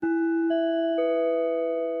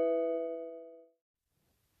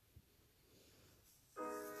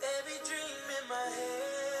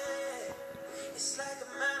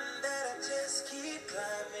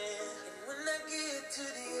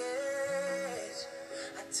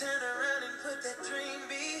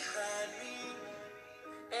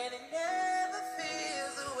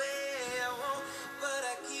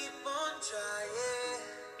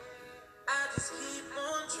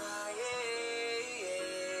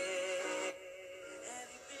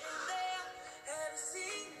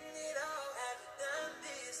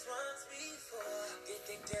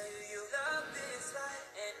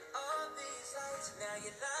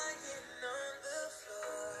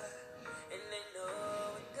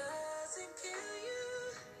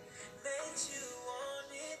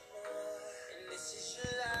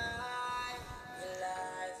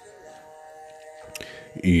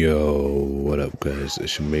Yo, what up, guys?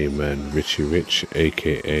 It's your main man, Richie Rich,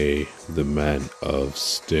 aka the Man of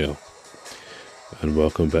Steel, and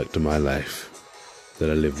welcome back to my life that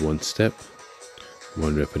I live one step,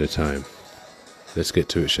 one rep at a time. Let's get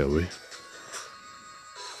to it, shall we?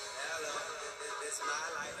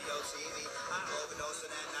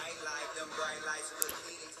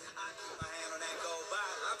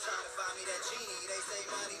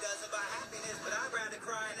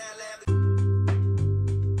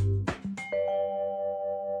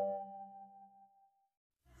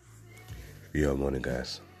 Yo, morning,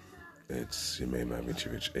 guys. It's your main man, Richie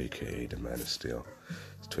Rich, aka the Man of Steel.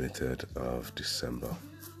 It's 23rd of December,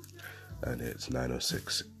 and it's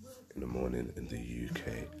 9:06 in the morning in the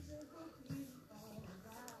UK.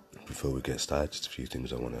 Before we get started, just a few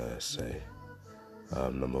things I want to say.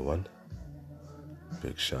 Number one,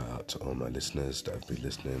 big shout out to all my listeners that have been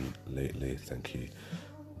listening lately. Thank you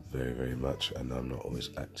very, very much. I know I'm not always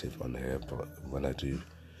active on here, but when I do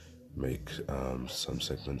make some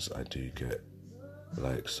segments, I do get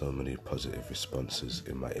so many positive responses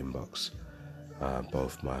in my inbox,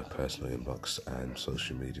 both my personal inbox and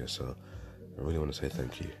social media. So I really want to say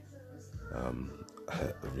thank you.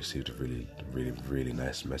 I received a really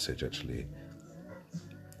nice message actually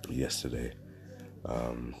yesterday,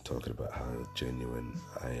 talking about how genuine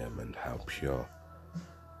I am and how pure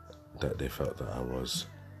that they felt that I was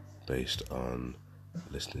based on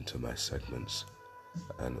listening to my segments,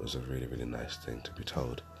 and it was a really nice thing to be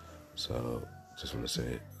told. So just want to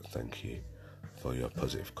say thank you for your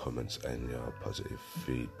positive comments and your positive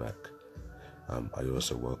feedback. I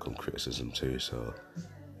also welcome criticism too, so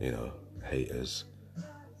haters,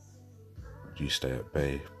 you stay at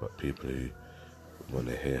bay, but people who want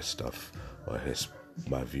to hear stuff or hear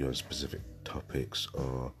my view on specific topics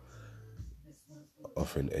or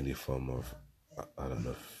offering any form of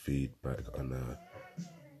feedback on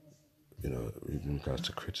in regards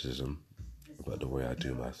to criticism about the way I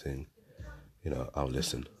do my thing, I'll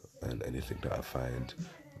listen, and anything that I find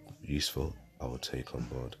useful I will take on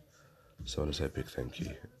board. So I want to say a big thank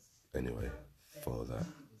you anyway for that.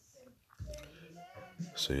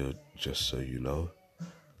 So just so you know,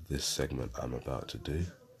 this segment I'm about to do,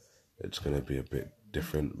 it's going to be a bit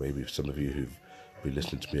different. Maybe some of you who've been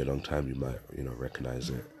listening to me a long time, you might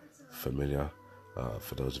recognize it familiar.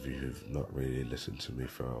 For those of you who've not really listened to me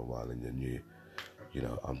for a while and you're new,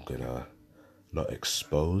 I'm gonna not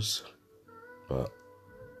expose, but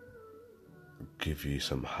give you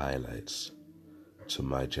some highlights to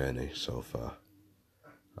my journey so far.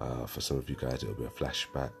 For some of you guys, it'll be a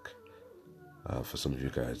flashback. For some of you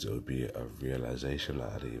guys, it'll be a realization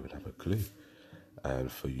that I didn't even have a clue. And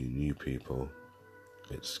for you new people,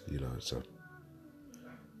 it's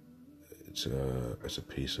a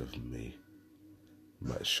piece of me.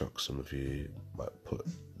 Might shock some of you, might put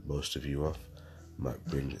most of you off, might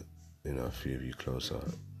bring a few of you closer.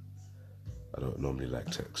 I don't normally like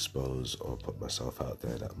to expose or put myself out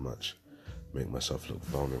there that much, make myself look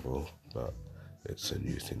vulnerable, but it's a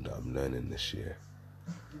new thing that I'm learning this year,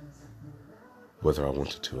 whether I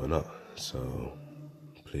wanted to or not. So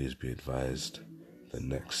please be advised, the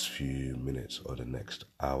next few minutes or the next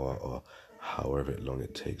hour or however long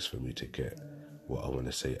it takes for me to get what I want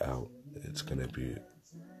to say out, it's going to be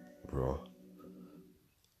raw,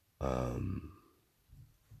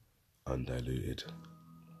 undiluted,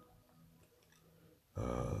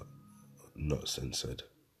 not censored.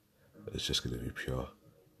 It's just going to be pure.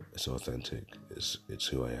 It's authentic. It's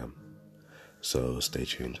who I am. So stay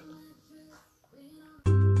tuned.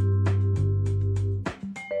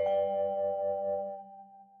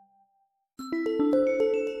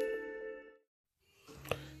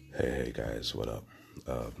 Hey guys, what up?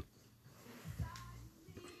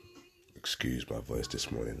 Excuse my voice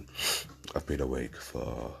this morning. I've been awake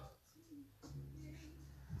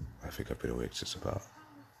since about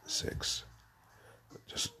 6.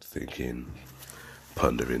 Just thinking,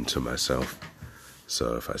 pondering to myself.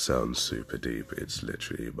 So if I sound super deep, it's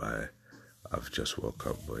literally my I've just woke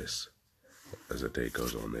up voice. As the day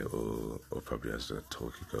goes on, or probably as the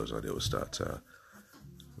talking goes on, it will start to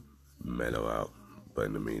mellow out. But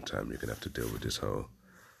in the meantime, you're going to have to deal with this whole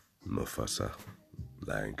Mufasa,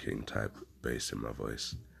 Lion King type bass in my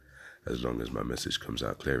voice. As long as my message comes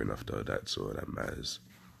out clear enough, though, that's all that matters.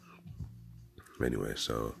 Anyway,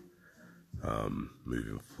 so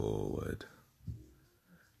moving forward.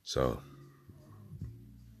 So,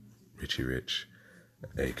 Richie Rich,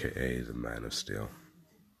 aka the Man of Steel.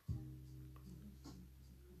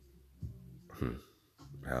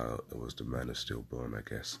 How was the Man of Steel born, I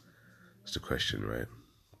guess? It's the question, right?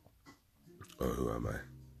 Or who am I?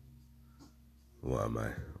 What am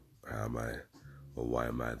I? How am I? or why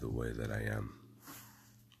am I the way that I am?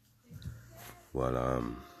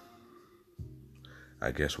 Well,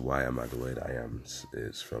 I guess why am I the way that I am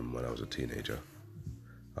is from when I was a teenager.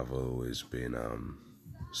 I've always been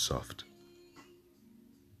soft.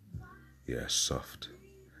 Yeah, soft.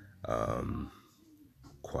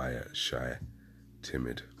 Quiet, shy,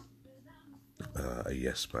 timid, a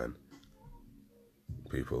yes man.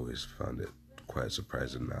 People always found it quite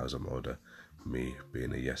surprising now as I'm older, me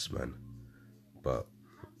being a yes man. But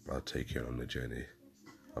I'll take you on the journey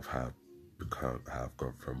of how I've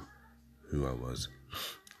gone from who I was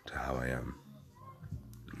to how I am,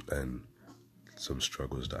 and some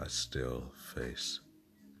struggles that I still face.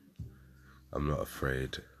 I'm not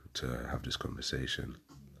afraid to have this conversation.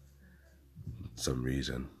 Some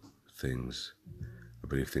reason, I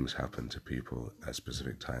believe things happen to people at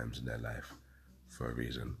specific times in their life for a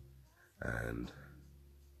reason, and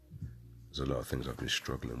there's a lot of things I've been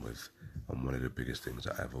struggling with, and one of the biggest things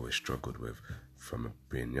that I've always struggled with from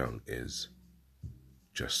being young is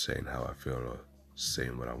just saying how I feel or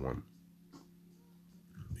saying what I want.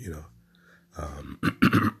 You know,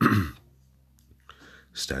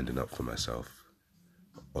 standing up for myself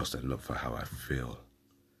or standing up for how I feel.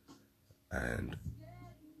 And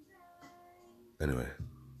anyway,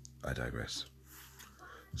 I digress.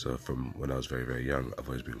 So from when I was very, very young, I've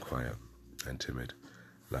always been quiet and timid.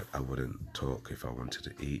 Like, I wouldn't talk if I wanted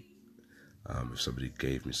to eat. If somebody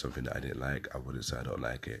gave me something that I didn't like, I wouldn't say I don't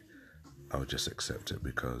like it. I would just accept it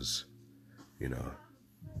because, you know,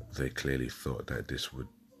 they clearly thought that this would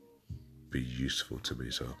be useful to me.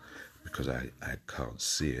 So because I can't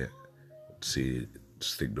think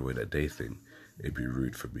the way that they think, it'd be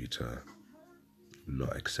rude for me to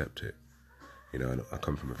not accept it. You know, I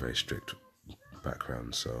come from a very strict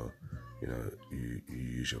background, so, you know, you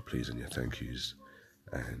use your please and your thank yous,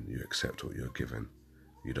 and you accept what you're given.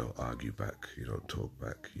 You don't argue back, you don't talk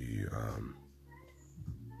back, you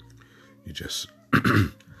just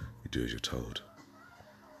you do as you're told,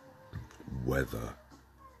 whether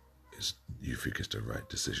you think it's the right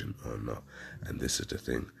decision or not. And this is the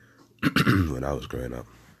thing. When I was growing up,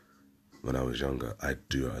 when I was younger, I'd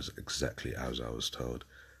do exactly as I was told.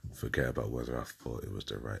 Forget about whether I thought it was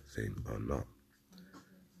the right thing or not.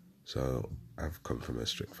 So I've come from a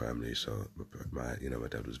strict family, so my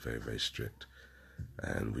dad was very, very strict,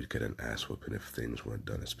 and we'd get an ass whooping if things weren't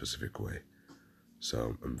done a specific way.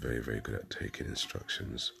 So I'm very, very good at taking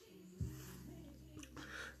instructions.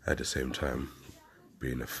 At the same time,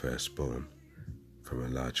 being a firstborn from a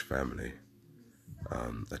large family,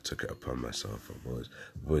 I took it upon myself. I've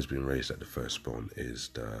always been raised that the firstborn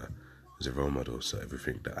is a role model. So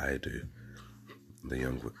everything that I do, the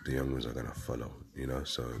young ones are gonna follow. You know,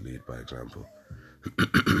 so lead by example.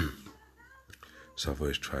 So I've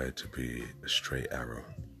always tried to be a straight arrow.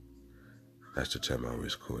 That's the term I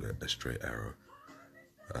always call it, a straight arrow.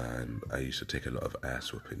 And I used to take a lot of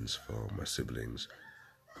ass whoopings for my siblings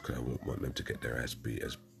because I wouldn't want them to get their ass beat,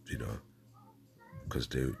 as you know, because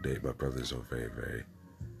my brothers are very, very,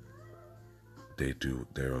 they do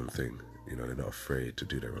their own thing. You know, they're not afraid to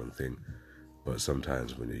do their own thing. But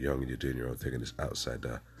sometimes when you're young and you're doing your own thing and it's outside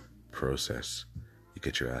the process, you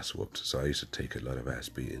get your ass whooped. So I used to take a lot of ass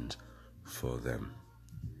beatings for them.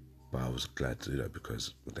 But I was glad to do that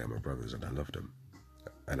because they're my brothers and I love them.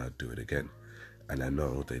 And I'd do it again. And I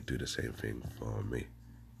know they do the same thing for me.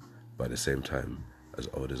 But at the same time, as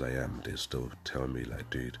old as I am, they still tell me, like,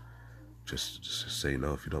 dude, just say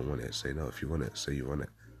no if you don't want it. Say no if you want it. Say you want it.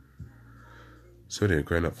 So anyway,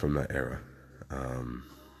 growing up from that era,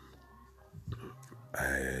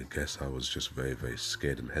 I guess I was just very, very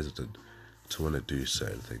scared and hesitant to want to do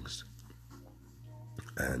certain things.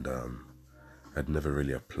 And I'd never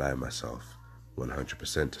really apply myself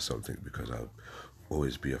 100% to something because I'd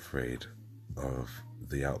always be afraid of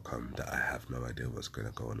the outcome that I have no idea what's going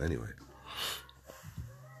to go on anyway.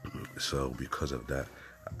 So because of that,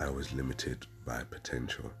 I was limited by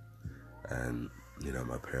potential. And, you know,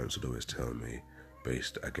 my parents would always tell me,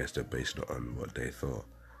 I guess they're based it on what they thought.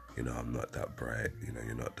 You know, I'm not that bright, you know,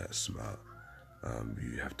 you're not that smart.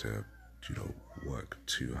 You have to, work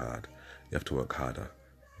too hard. You have to work harder.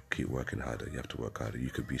 Keep working harder. You have to work harder. You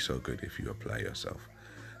could be so good if you apply yourself.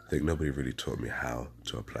 I think nobody really taught me how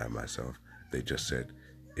to apply myself. They just said,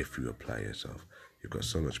 if you apply yourself, you've got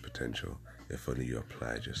so much potential. If only you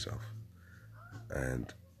applied yourself.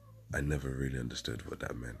 And I never really understood what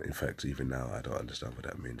that meant. In fact, even now, I don't understand what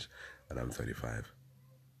that means. And I'm 35,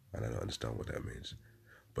 and I don't understand what that means.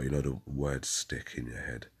 But, you know, the words stick in your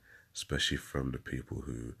head, especially from the people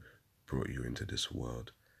who brought you into this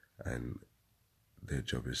world. And their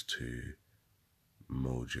job is to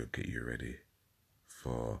mold you, get you ready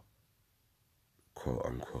for quote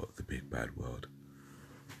unquote the big bad world.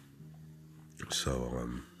 So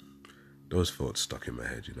those thoughts stuck in my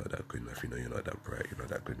head. You're not that good enough. You're not that bright. You're not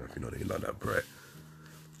that good enough. You're not that bright.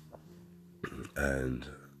 And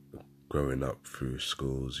growing up through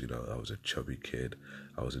schools, I was a chubby kid.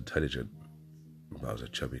 I was intelligent, but I was a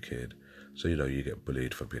chubby kid. So, you get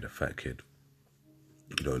bullied for being a fat kid.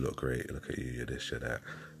 You don't look great. Look at you. You're this, you're that.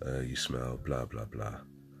 You smell, blah, blah, blah.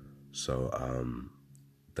 So,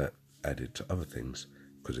 that added to other things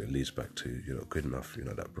because it leads back to you're not good enough. You're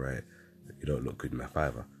not that bright. You don't look good enough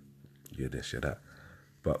either. You're this, you're that.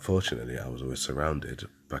 But fortunately, I was always surrounded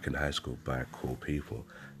back in high school by cool people.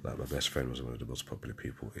 Like my best friend was one of the most popular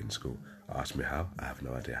people in school. Ask me how? I have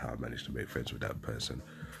no idea how I managed to make friends with that person.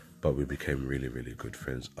 But we became really, really good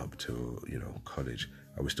friends up till, college.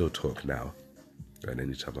 And we still talk now. And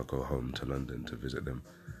anytime I go home to London to visit them,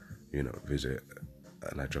 visit,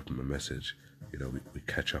 and I drop them a message, we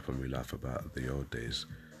catch up and we laugh about the old days.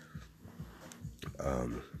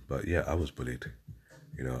 But yeah, I was bullied.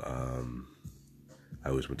 I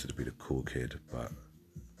always wanted to be the cool kid, but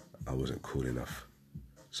I wasn't cool enough.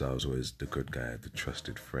 So I was always the good guy, the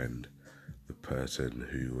trusted friend, the person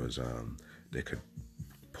who was they could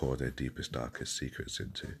pour their deepest, darkest secrets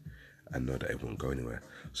into and know that it won't go anywhere.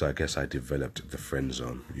 So I guess I developed the friend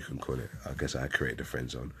zone, you can call it. I guess I created the friend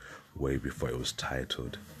zone way before it was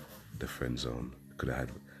titled the friend zone. Because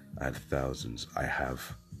I had thousands. I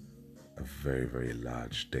have a very, very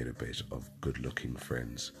large database of good-looking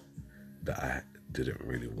friends that I didn't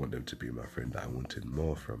really want them to be my friend, that I wanted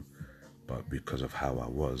more from. But because of how I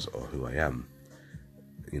was or who I am,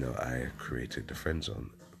 I created the friend zone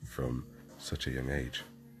from such a young age.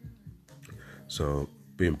 So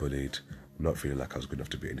being bullied, not feeling like I was good enough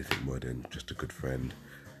to be anything more than just a good friend,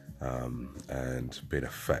 and being a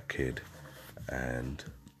fat kid, and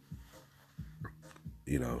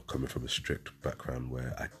coming from a strict background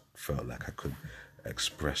where I felt like I couldn't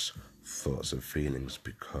express thoughts and feelings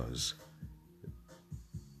because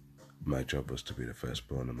my job was to be the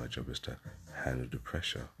firstborn and my job was to handle the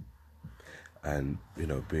pressure. And,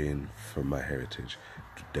 being from my heritage,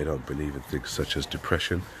 they don't believe in things such as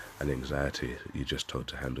depression and anxiety. You're just told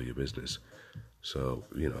to handle your business. So,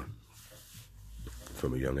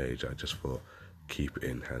 from a young age, I just thought, keep it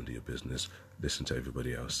in, handle your business, listen to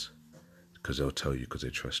everybody else. Because they'll tell you because they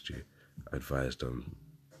trust you. Advise them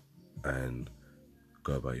and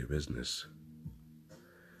go about your business.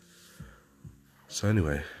 So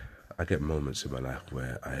anyway, I get moments in my life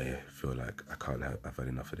where I feel like I've had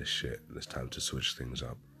enough of this shit. It's time to switch things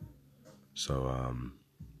up. So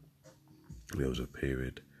there was a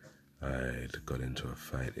period I'd got into a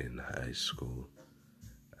fight in high school,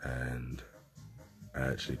 and I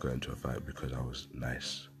actually got into a fight because I was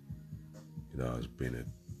nice. I was being a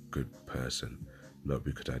good person, not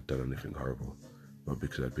because I'd done anything horrible, but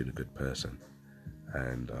because I'd been a good person.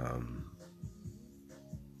 And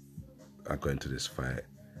I got into this fight,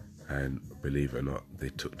 and believe it or not, they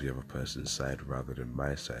took the other person's side rather than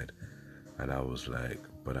my side. And I was like,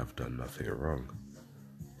 but I've done nothing wrong.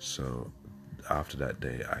 So after that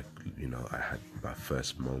day, I had my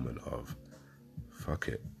first moment of, fuck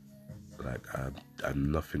it. Like,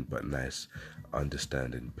 I'm nothing but nice,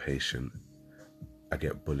 understanding, patient. I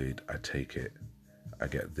get bullied, I take it. I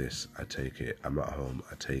get this, I take it. I'm at home,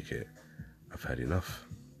 I take it. I've had enough.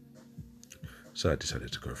 So I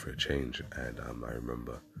decided to go for a change. And I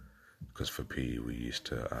remember, because for PE we used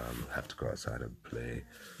to have to go outside and play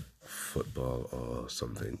football or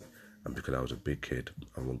something. And because I was a big kid,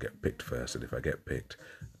 I won't get picked first. And if I get picked,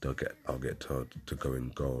 I'll get told to go in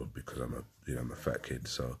goal because I'm a fat kid.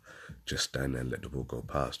 So just stand there and let the ball go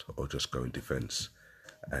past, or just go in defense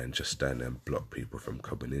and just stand there and block people from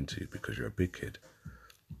coming into you because you're a big kid.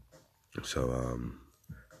 So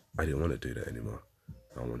I didn't want to do that anymore.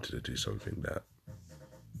 I wanted to do something that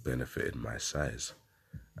benefited my size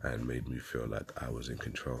and made me feel like I was in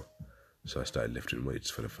control. So I started lifting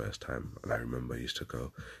weights for the first time. And I remember I used to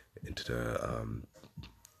go into the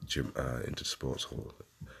gym, into the sports hall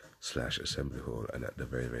 / assembly hall, and at the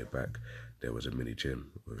very, very back there was a mini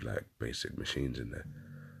gym with like basic machines in there.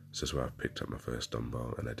 So that's where I picked up my first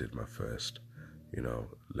dumbbell and I did my first,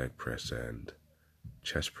 leg press and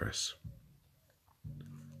chest press.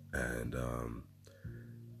 And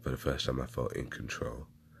for the first time I felt in control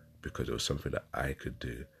because it was something that I could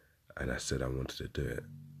do, and I said I wanted to do it,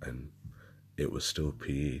 and it was still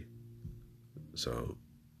PE. So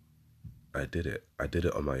I did it. I did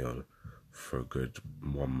it on my own for a good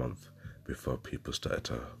 1 month before people started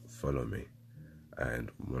to follow me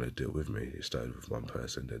and want to do it with me. It started with one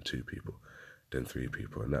person, then 2 people, then 3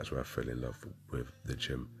 people, and that's where I fell in love with the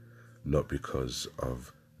gym. Not because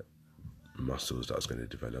of muscles that I was going to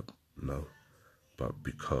develop, no, but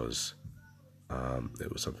because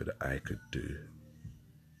it was something that I could do,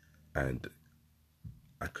 and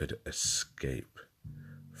I could escape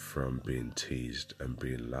from being teased and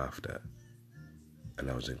being laughed at, and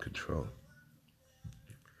I was in control.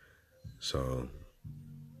 So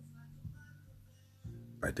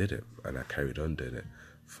I did it, and I carried on doing it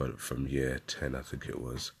from year 10, I think it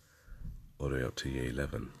was, all the way up to year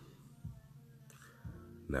 11.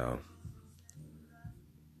 Now,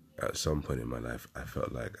 at some point in my life, I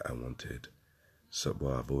felt like I wanted,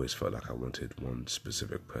 I've always felt like I wanted one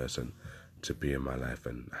specific person to be in my life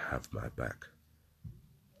and have my back.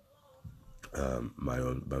 My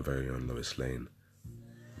very own Lois Lane,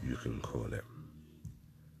 you can call it.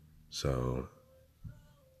 So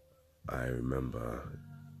I remember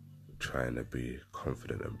trying to be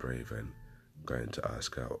confident and brave and going to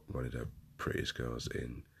ask out one of the prettiest girls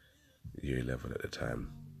in year 11 at the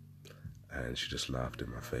time, and she just laughed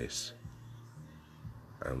in my face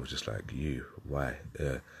and was just like, "You, why?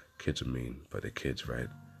 Kids are mean, but the kids, right,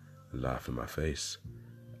 laugh in my face."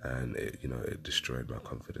 And it destroyed my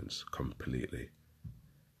confidence completely.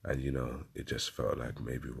 And it just felt like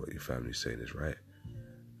maybe what your family's saying is right.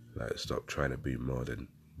 Like, stop trying to be more than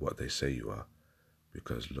what they say you are,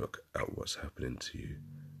 because look at what's happening to you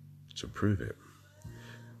to prove it.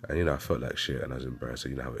 And I felt like shit, and I was embarrassed.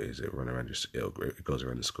 You know how it is. It goes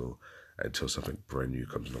around the school until something brand new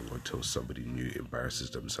comes along, or until somebody new embarrasses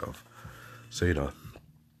themselves. So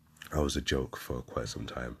I was a joke for quite some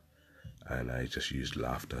time, and I just used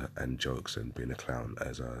laughter and jokes and being a clown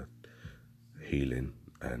as a healing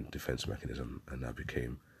and defense mechanism, and I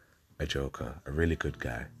became a joker, a really good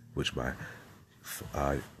guy, which my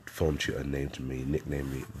form tutor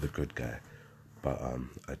nicknamed me the good guy. But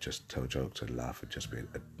I just tell jokes and laugh and just be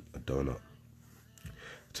a donut,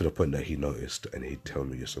 to the point that he noticed, and he'd tell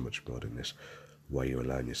me, "You're so much more than this. Why are you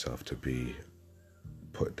allowing yourself to be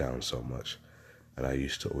put down so much?" And I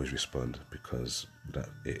used to always respond, because that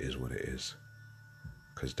it is what it is,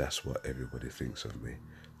 because that's what everybody thinks of me,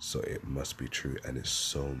 so it must be true. And it's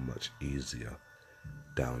so much easier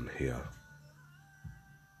down here,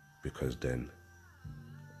 because then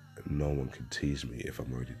no one can tease me if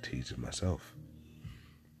I'm already teasing myself.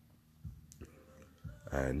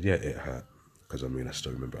 And yeah, it hurt, because I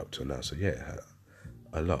still remember up till now. So yeah, it hurt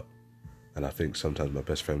a lot. And I think sometimes my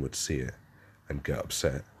best friend would see it and get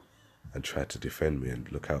upset and try to defend me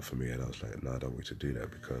and look out for me. And I was like, no, I don't want you to do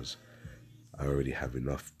that, because I already have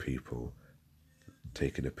enough people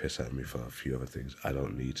taking a piss at me for a few other things. I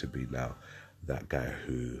don't need to be now that guy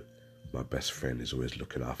who my best friend is always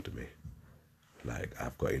looking after me. Like,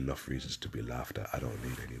 I've got enough reasons to be laughed at. I don't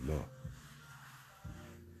need any more.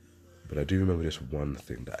 But I do remember this one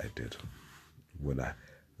thing that I did when I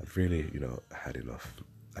really, had enough,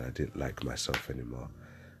 and I didn't like myself anymore,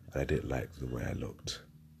 and I didn't like the way I looked.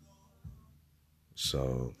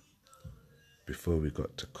 So before we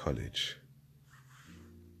got to college,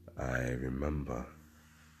 I remember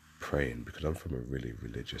praying, because I'm from a really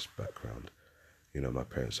religious background. My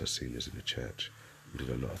parents are seniors in the church. We did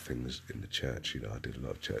a lot of things in the church. I did a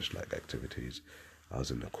lot of church-like activities. I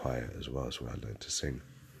was in the choir as well, so I learned to sing.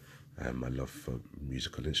 And my love for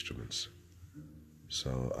musical instruments.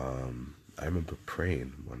 So I remember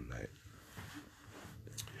praying one night.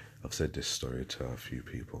 I've said this story to a few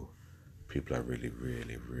people I really,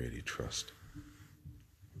 really, really trust.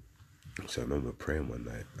 So I remember praying one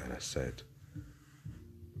night, and I said,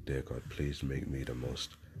 "Dear God, please make me the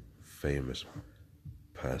most famous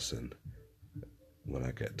person when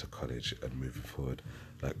I get to college and moving forward.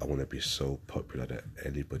 Like, I want to be so popular that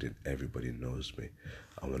everybody knows me.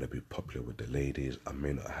 I want to be popular with the ladies. I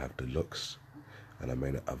may not have the looks, and I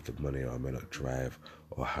may not have the money, or I may not drive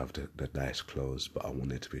or have the nice clothes, but I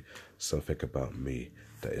want it to be something about me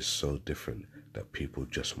that is so different that people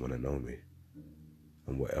just want to know me.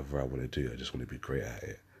 And whatever I want to do, I just want to be great at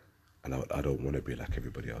it. And I don't want to be like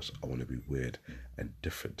everybody else. I want to be weird and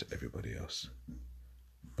different to everybody else.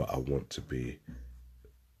 But I want to be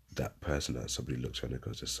that person that somebody looks around and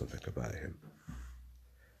goes, there's something about him."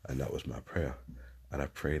 And that was my prayer. And I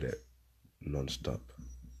prayed it non-stop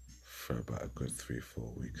for about a good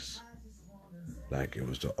 3-4 weeks. Like, it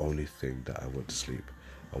was the only thing that I went to sleep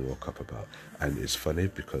and woke up about. And it's funny,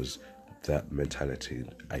 because that mentality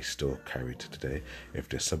I still carry to today. If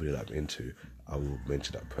there's somebody that I'm into, I will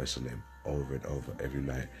mention that person's name over and over every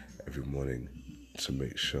night, every morning, to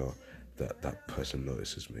make sure that that person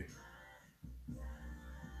notices me.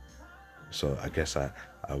 So I guess I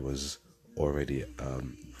was already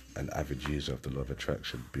an avid user of the law of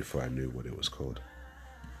attraction before I knew what it was called.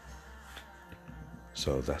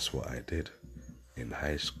 So that's what I did. in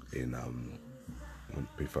high school,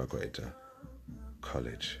 before I got into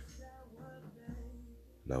college.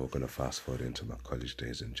 Now we're gonna fast forward into my college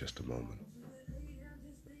days in just a moment.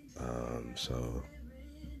 So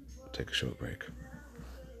take a short break.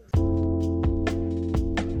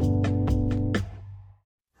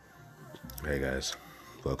 Hey guys,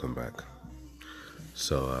 welcome back.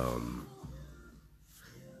 So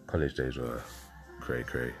college days were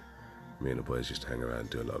cray. Me and the boys used to hang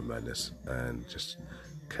around, do a lot of madness, and just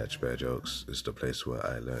catch bear jokes. It's the place where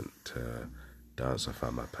I learned to dance. I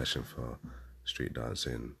found my passion for street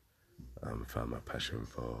dancing. Found my passion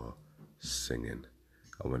for singing.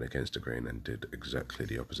 I went against the grain and did exactly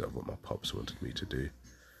the opposite of what my pops wanted me to do.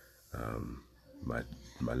 My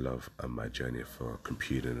love and my journey for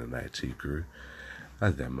computing and IT grew,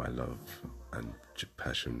 and then my love and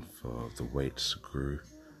passion for the weights grew,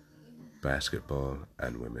 basketball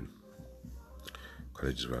and women.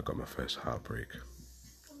 College is where I got my first heartbreak.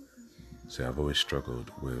 So I've always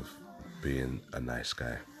struggled with being a nice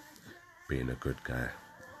guy, being a good guy,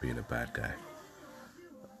 being a bad guy.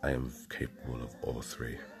 I am capable of all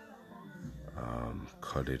three.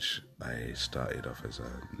 College, I started off as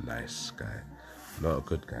a nice guy, not a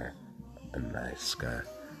good guy, a nice guy.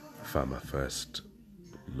 I found my first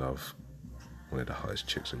love, one of the hottest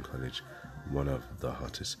chicks in college, one of the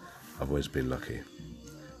hottest. I've always been lucky,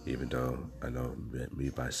 even though I know me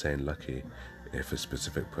by saying lucky, if a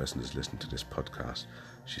specific person is listening to this podcast,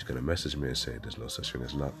 she's gonna message me and say there's no such thing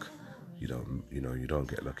as luck. You don't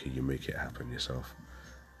get lucky, you make it happen yourself.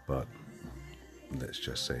 But let's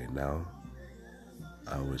just say now,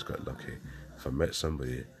 I always got lucky. If I met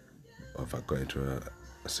somebody, or if I got into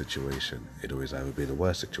a situation, it'd always either be the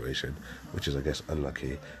worst situation, which is I guess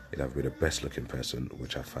unlucky, it'd either be the best looking person,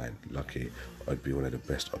 which I find lucky, or it'd be one of the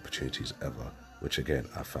best opportunities ever, which again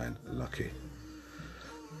I find lucky.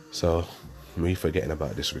 So me forgetting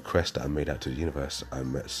about this request that I made out to the universe, I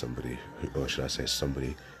met somebody who, or should I say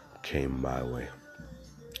somebody came my way,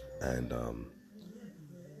 and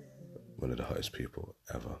one of the hottest people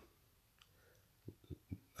ever.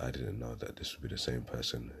 I didn't know that this would be the same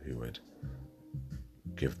person who would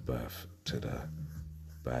give birth to the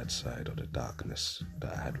bad side or the darkness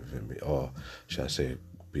that I had within me, or should I say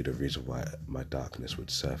be the reason why my darkness would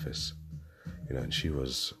surface. And she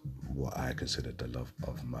was what I considered the love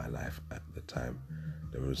of my life at the time.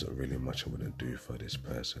 There wasn't really much I wouldn't do for this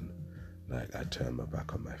person. Like, I turned my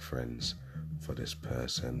back on my friends for this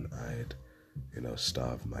person. I'd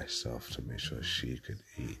starve myself to make sure she could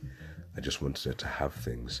eat. I just wanted her to have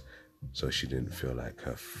things so she didn't feel like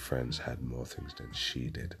her friends had more things than she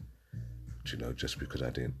did. Just because I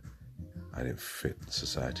didn't fit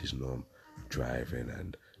society's norm, driving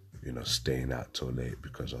and staying out till late,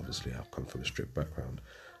 because obviously I've come from a strict background.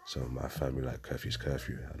 So my family, like, curfew's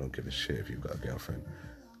curfew. I don't give a shit if you've got a girlfriend.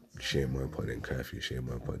 She ain't more important than curfew. She ain't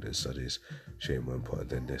more important than studies. She ain't more important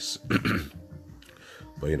than this.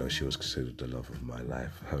 But she was considered the love of my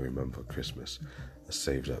life. I remember Christmas, I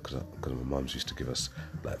saved up because my mums used to give us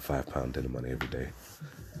like £5 dinner money every day.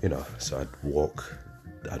 So I'd walk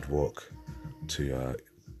to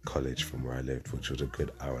college from where I lived, which was a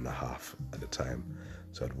good hour and a half at the time.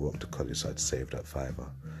 So I'd walk to college, so I'd saved that £5,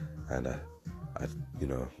 and I'd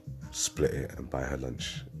split it and buy her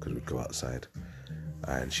lunch, because we'd go outside,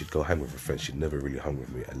 and she'd go hang with her friends. She'd never really hung with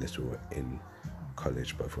me unless we were in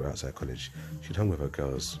college, but if we were outside college, she'd hung with her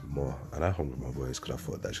girls more, and I hung with my boys because I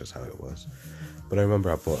thought that's just how it was. But I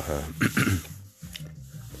remember I bought her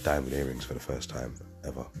diamond earrings for the first time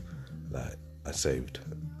ever. Like, I saved,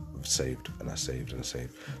 so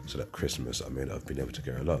that Christmas I may not have been able to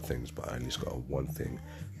get her a lot of things, but I at least got her one thing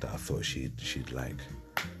that I thought she'd like.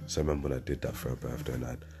 So I remember when I did that for her birthday, and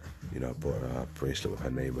I bought her a bracelet with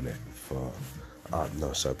her name on it for I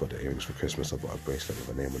bought the earrings for Christmas. I bought a bracelet with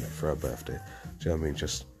her name on it for her birthday. Do you know what I mean?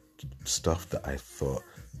 Just stuff that I thought,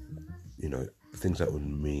 things that would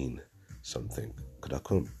mean something. Because I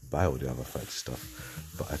couldn't buy all the other fancy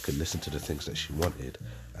stuff, but I could listen to the things that she wanted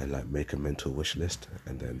and like make a mental wish list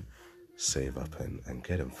and then save up and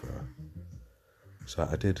get them for her. So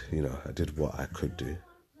I did what I could do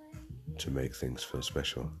to make things feel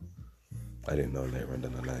special. I didn't know later on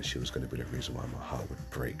down the line she was going to be the reason why my heart would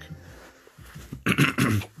break.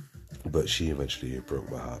 But she eventually broke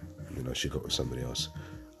my heart. She got with somebody else.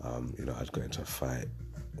 I'd got into a fight,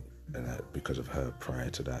 and because of her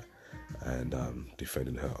prior to that, and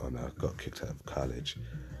defending her honor, got kicked out of college.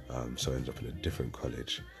 So I ended up in a different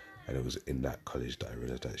college, and it was in that college that I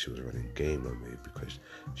realized that she was running game on me, because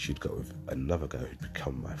she'd got with another guy who'd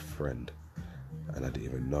become my friend, and I didn't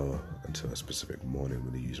even know until a specific morning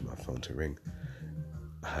when he used my phone to ring.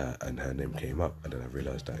 Her name came up, and then I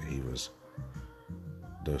realized that he was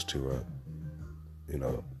those two were,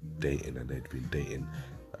 dating, and they'd been dating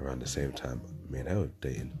around the same time me and her were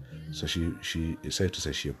dating. So she it's safe to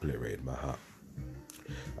say she obliterated my heart.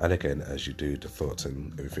 And again, as you do, the thoughts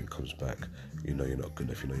and everything comes back. You're not good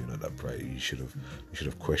enough. You're not that bright. You should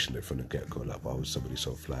have questioned it from the get go. Like, why would somebody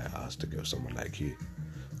so fly ask to get someone like you,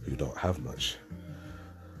 who don't have much?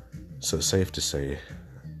 So it's safe to say,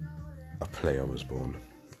 a player was born,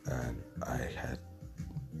 and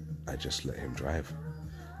I just let him drive.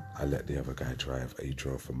 I let the other guy drive. He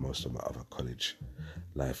drove for most of my other college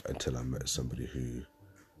life until I met somebody who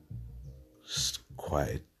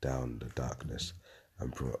quieted down the darkness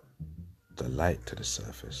and brought the light to the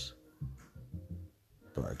surface.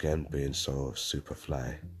 But again, being so super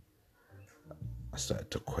fly, I started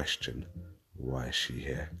to question, why is she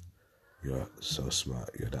here? You're so smart,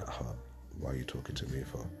 you're that hot, why are you talking to me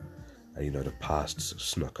for? And the past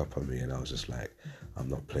snuck up on me, and I was just like, I'm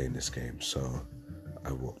not playing this game. So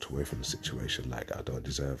I walked away from the situation. Like, I don't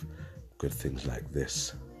deserve good things like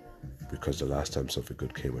this, because the last time something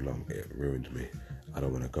good came along, it ruined me. I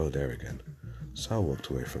don't want to go there again. So I walked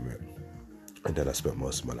away from it. And then I spent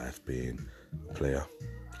most of my life being a player.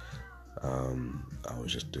 I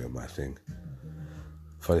was just doing my thing.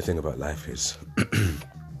 Funny thing about life is,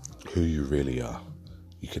 who you really are,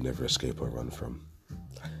 you can never escape or run from.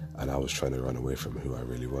 And I was trying to run away from who I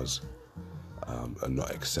really was, and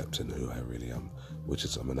not accepting who I really am, which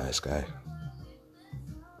is, I'm a nice guy.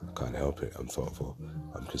 I can't help it. I'm thoughtful.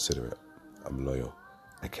 I'm considerate. I'm loyal.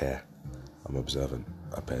 I care. I'm observant.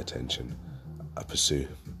 I pay attention. I pursue.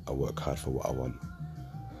 I work hard for what I want.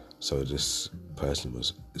 So this person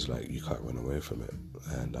is like, you can't run away from it.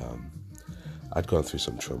 And I'd gone through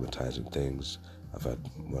some traumatizing things. I've had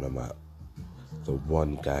the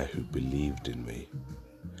one guy who believed in me,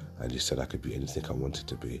 and he said I could be anything I wanted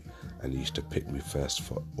to be, and he used to pick me first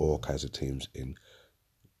for all kinds of teams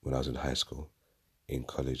when I was in high school. In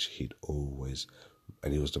college,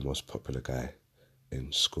 and he was the most popular guy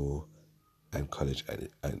in school and college,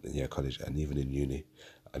 college, and even in uni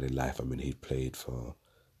and in life. I mean, he played for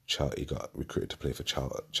he got recruited to play for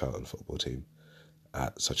Charlton football team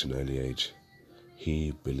at such an early age.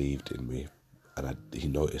 He believed in me, and he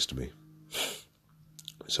noticed me.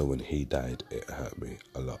 So when he died, it hurt me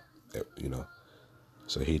a lot,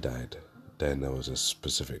 So he died. Then there was a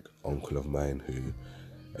specific uncle of mine who,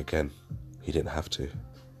 again, he didn't have to.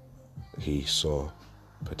 He saw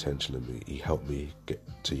potential in me. He helped me get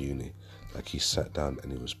to uni. Like, he sat down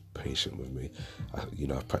and he was patient with me. I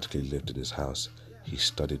practically lived in his house. He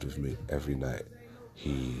studied with me every night.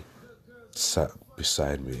 He sat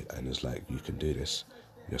beside me and was like, you can do this.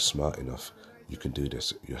 You're smart enough. You can do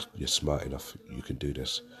this. You're smart enough. You can do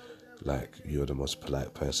this. Like, you're the most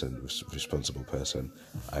polite person, responsible person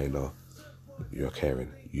I know. You're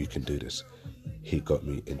caring. You can do this. He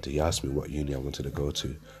asked me what uni I wanted to go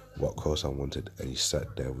to, what course I wanted, and he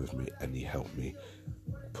sat there with me and he helped me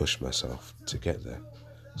push myself to get there.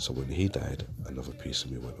 So when he died, another piece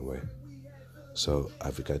of me went away. So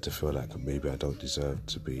I began to feel like maybe I don't deserve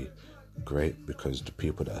to be great, because the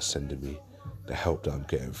people that are sending me, the help that I'm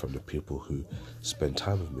getting from the people who spend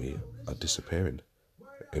time with me, are disappearing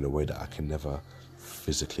in a way that I can never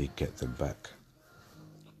physically get them back.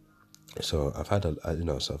 So I've had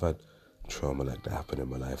I've had trauma like that happen in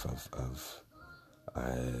my life. I've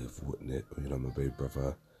witnessed, my baby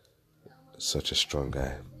brother, such a strong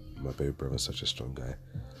guy.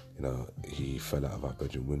 He fell out of our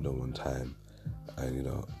bedroom window one time, and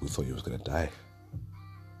we thought he was gonna die,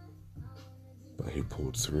 but he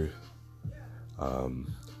pulled through.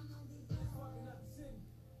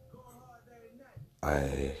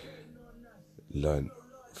 I learned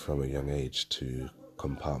from a young age to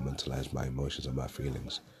compartmentalize my emotions and my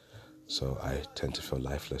feelings. So I tend to feel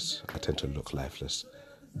lifeless. I tend to look lifeless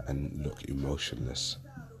and look emotionless.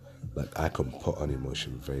 Like, I can put on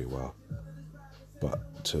emotion very well,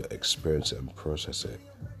 but to experience it and process it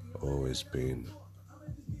always been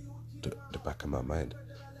the back of my mind,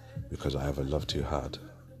 because I either love too hard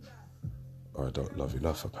or I don't love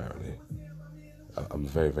enough, apparently. I'm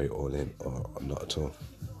very, very all in, or I'm not at all.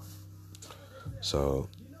 So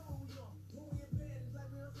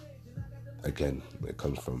again, it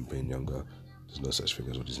comes from being younger. There's no such thing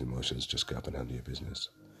as all these emotions. Just get up and handle your business.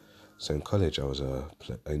 So in college,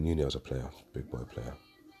 in uni, I was a player, big boy player.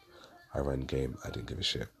 I ran game. I didn't give a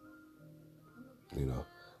shit. I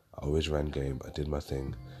always ran game. I did my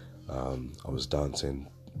thing. I was dancing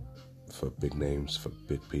for big names, for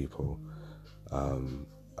big people.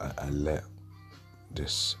 I let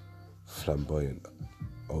this flamboyant,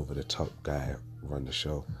 over-the-top guy run the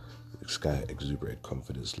show. This guy exuberated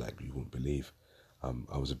confidence like you wouldn't believe.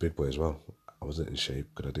 I was a big boy as well. I wasn't in shape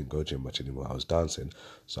because I didn't go gym much anymore. I was dancing,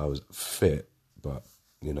 so I was fit, but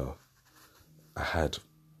I had,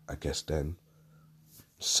 I guess then,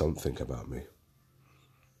 something about me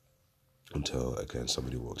until again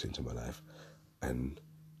somebody walked into my life and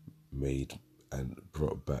made and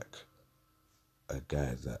brought back a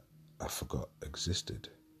guy that I forgot existed.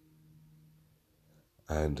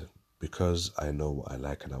 And because I know what I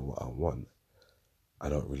like and what I want, I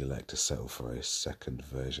don't really like to settle for a second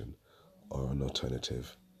version or an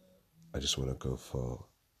alternative. I just want to go for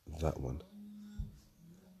that one.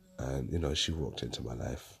 And she walked into my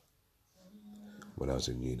life when I was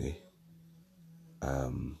in uni.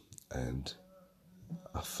 And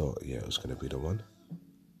I thought, yeah, it was going to be the one.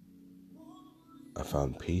 I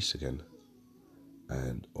found peace again.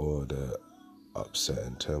 And all the upset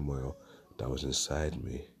and turmoil that was inside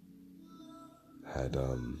me had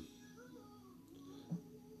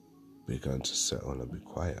begun to settle and be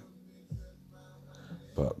quiet.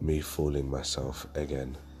 But me fooling myself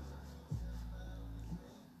again,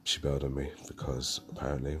 she bailed on me because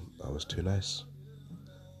apparently I was too nice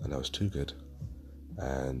and I was too good.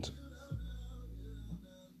 And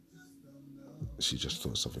she just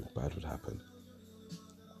thought something bad would happen.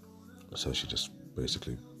 So she just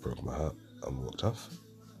basically broke my heart and walked off.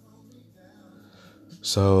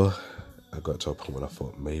 So I got to a point when I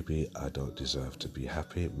thought maybe I don't deserve to be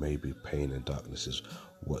happy. Maybe pain and darkness is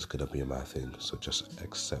what's going to be my thing. So just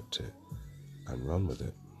accept it and run with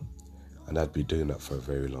it. And I'd be doing that for a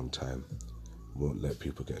very long time. Won't let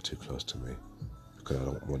people get too close to me because I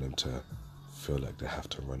don't want them to feel like they have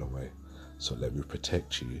to run away. So let me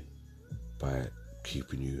protect you by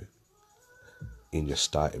keeping you in your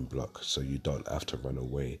starting block so you don't have to run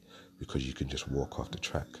away because you can just walk off the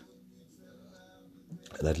track.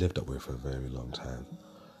 And I'd lived that way for a very long time.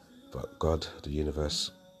 But God, the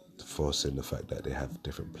universe, forcing the fact that they have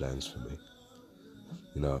different plans for me.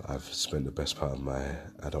 I've spent the best part of my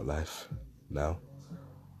adult life now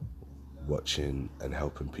watching and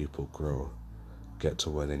helping people grow, get to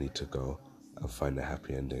where they need to go and find a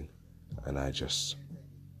happy ending. And I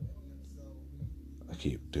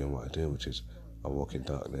keep doing what I do, which is I walk in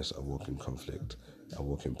darkness, I walk in conflict, I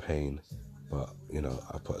walk in pain, but,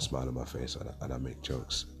 I put a smile on my face and I make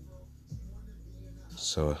jokes.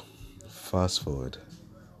 So, fast forward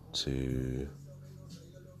to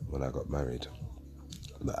when I got married,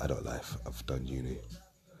 my adult life, I've done uni.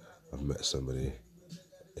 I've met somebody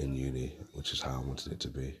in uni, which is how I wanted it to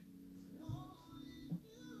be.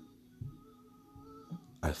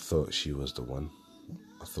 I thought she was the one.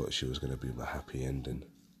 I thought she was going to be my happy ending.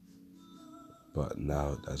 But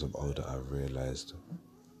now, as I'm older, I realized,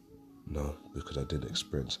 no, because I didn't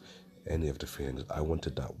experience any of the feelings. I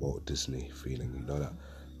wanted that Walt Disney feeling, that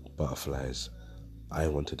butterflies. I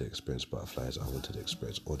wanted to experience butterflies. I wanted to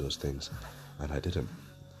experience all those things, and I didn't.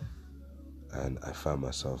 And I found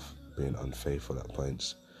myself being unfaithful at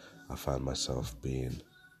points. I found myself being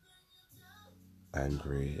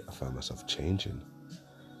angry. I found myself changing.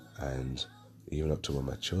 And even up to when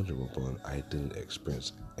my children were born, I didn't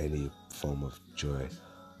experience any form of joy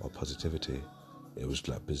or positivity. It was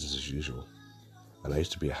like business as usual. And I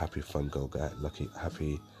used to be a happy, fun girl guy,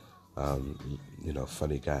 happy,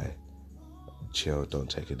 funny guy. Chill, don't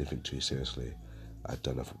take anything too seriously. I'd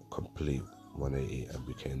done a complete 180 and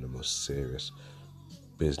became the most serious,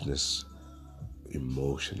 business,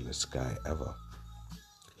 emotionless guy ever.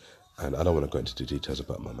 And I don't want to go into the details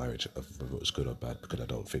about my marriage, of whether it was good or bad, because I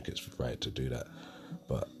don't think it's right to do that.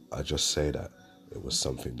 But I just say that it was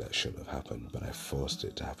something that shouldn't have happened, but I forced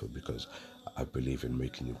it to happen because I believe in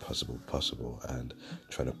making the impossible possible and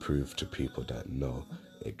trying to prove to people that no,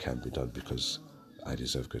 it can be done because I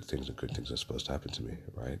deserve good things and good things are supposed to happen to me,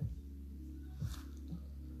 right?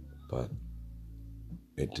 But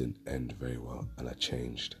it didn't end very well, and I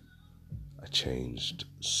changed. I changed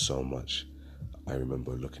so much. I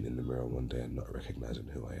remember looking in the mirror one day and not recognizing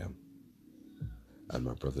who I am. And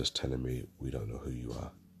my brother's telling me, we don't know who you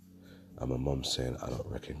are. And my mom saying, I don't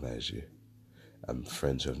recognize you. And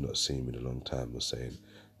friends who have not seen me in a long time were saying,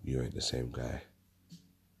 you ain't the same guy.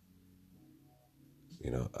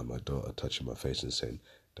 And my daughter touching my face and saying,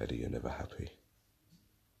 Daddy, you're never happy.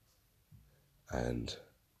 And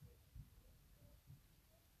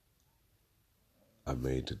I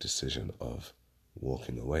made the decision of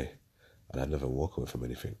walking away. And I never walk away from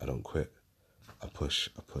anything. I don't quit. I push,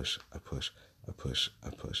 I push, I push, I push, I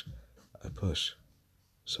push, I push.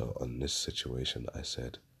 So on this situation, I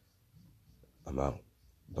said, I'm out.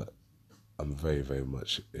 But I'm very, very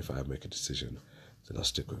much, if I make a decision, then I'll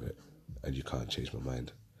stick with it. And you can't change my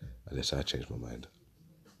mind unless I change my mind.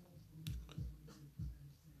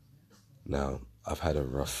 Now, I've had a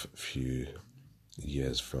rough few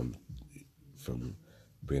years from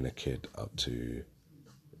being a kid up to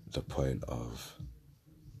the point of,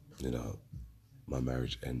 my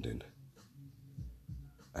marriage ending,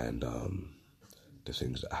 and the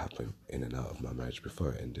things that happened in and out of my marriage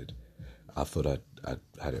before it ended. I thought I'd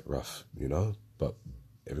had it rough, but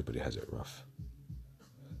everybody has it rough.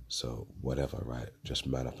 So whatever, right? Just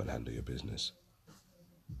man up and handle your business.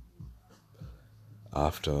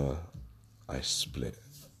 After I split,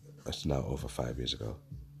 it's now over 5 years ago.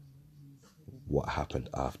 What happened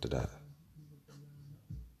after that?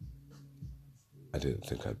 I didn't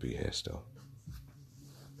think I'd be here still.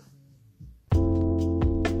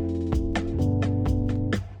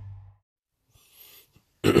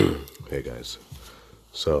 Hey guys.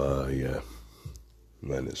 So yeah,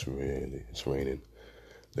 man, it's raining.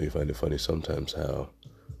 Do you find it funny sometimes how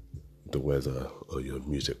the weather or your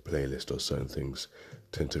music playlist or certain things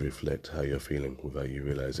tend to reflect how you're feeling without you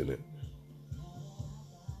realizing it?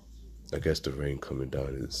 I guess the rain coming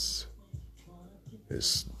down is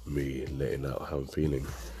me letting out how I'm feeling,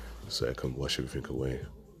 so I can wash everything away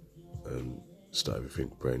and start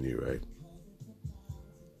everything brand new, right?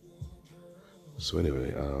 So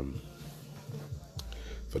anyway,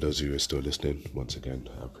 for those of you who are still listening, once again,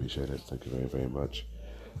 I appreciate it. Thank you very, very much.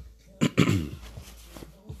 I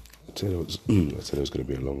said it was going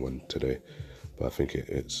to be a long one today, but I think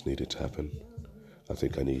it's needed to happen. I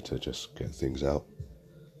think I need to just get things out.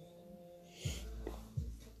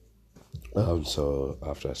 So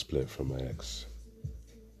after I split from my ex,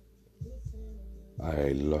 I've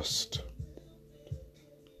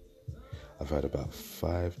had about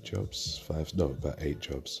about 8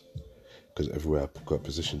 jobs, because everywhere I got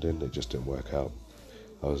positioned in, it just didn't work out.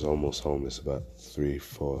 I was almost homeless about 3,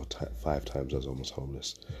 4, 5 times. I was almost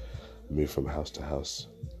homeless. Moved from house to house.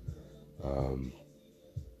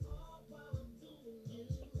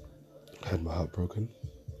 Had my heart broken.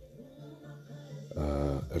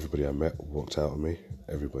 Everybody I met walked out on me.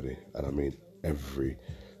 Everybody, and I mean every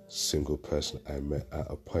single person I met at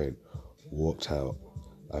a point walked out.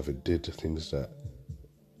 Either did things that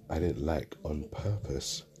I didn't like on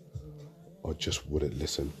purpose, or just wouldn't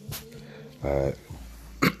listen.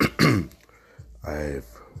 I've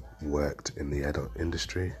worked in the adult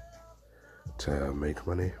industry to make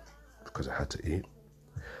money because I had to eat.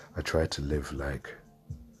 I tried to live like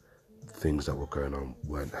things that were going on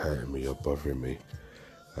weren't hurting me or bothering me.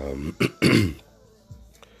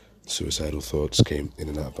 Suicidal thoughts came in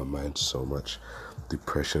and out of my mind so much.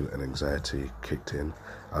 Depression and anxiety kicked in.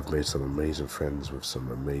 I've made some amazing friends with some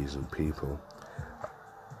amazing people,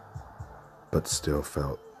 but still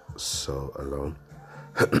felt so alone.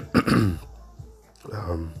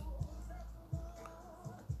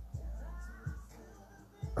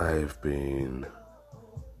 I've been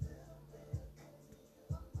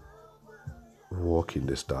walking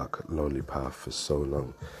this dark, lonely path for so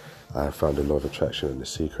long. I found a law of attraction and the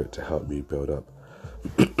secret to help me build up.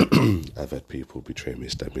 I've had people betray me,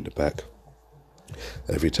 stab me in the back.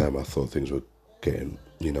 Every time I thought things were getting,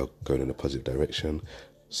 going in a positive direction,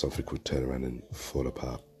 something would turn around and fall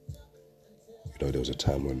apart. There was a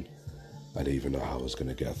time when I didn't even know how I was going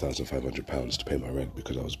to get £1,500 to pay my rent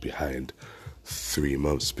because I was behind 3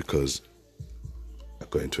 months because I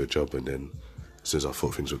got into a job, and then as soon as I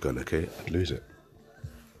thought things were going okay, I'd lose it.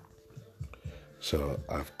 So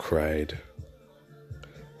I've cried.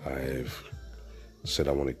 I've said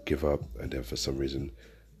I want to give up, and then for some reason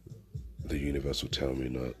the universe will tell me,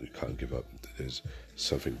 no, you can't give up. There's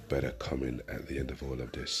something better coming at the end of all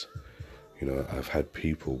of this. I've had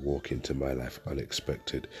people walk into my life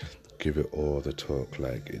unexpected, give it all the talk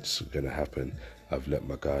like it's going to happen. I've let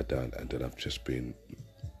my guard down, and then I've just been,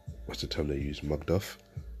 what's the term they use, mugged off.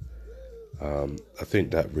 I think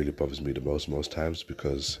that really bothers me the most times,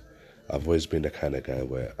 because I've always been the kind of guy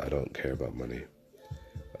where I don't care about money.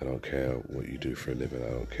 I don't care what you do for a living. I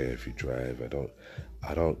don't care if you drive.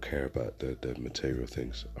 I don't care about the material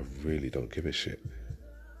things. I really don't give a shit.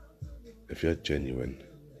 If you're genuine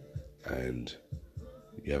and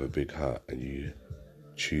you have a big heart and you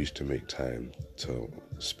choose to make time to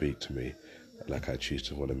speak to me like I choose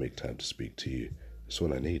to want to make time to speak to you, that's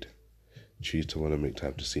all I need. Choose to want to make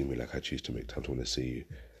time to see me like I choose to make time to want to see you.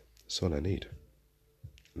 That's all I need.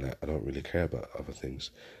 Like, I don't really care about other things.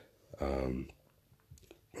 I'm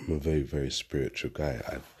a very, very spiritual guy.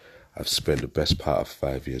 I've spent the best part of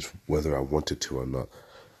 5 years, whether I wanted to or not,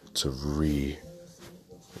 to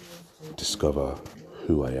rediscover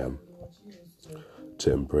who I am,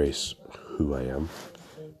 to embrace who I am,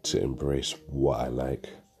 to embrace what I like,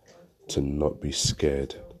 to not be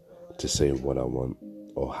scared to say what I want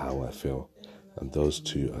or how I feel. And those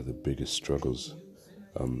two are the biggest struggles.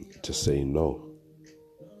 To say no,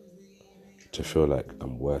 to feel like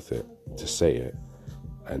I'm worth it, to say it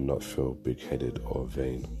and not feel big-headed or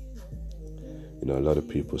vain. You know, a lot of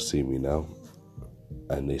people see me now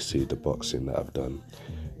and they see the boxing that I've done,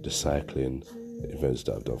 the cycling events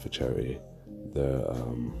that I've done for charity,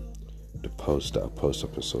 the posts that I post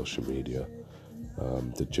up on social media,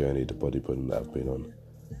 the journey, the bodybuilding that I've been on,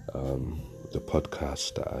 the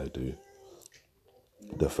podcast that I do,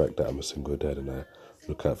 the fact that I'm a single dad and I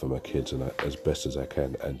look out for my kids and as best as I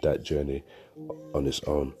can. And that journey on its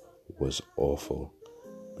own was awful,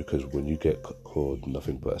 because when you get called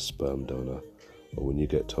nothing but a sperm donor, or when you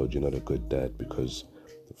get told you're not a good dad because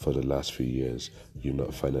for the last few years you've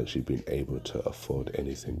not financially been able to afford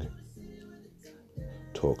anything,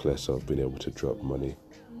 talk less of being able to drop money,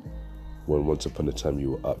 when once upon a time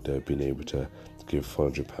you were up there being able to give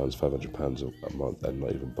 £400, £500 a month and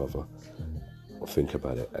not even bother or think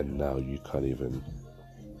about it, and now you can't even,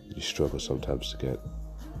 you struggle sometimes to get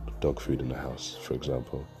dog food in the house, for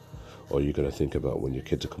example. Or you're going to think about when your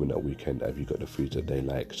kids are coming that weekend, have you got the food that they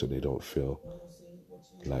like so they don't feel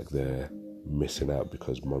like they're missing out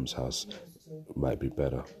because mum's house might be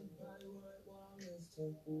better.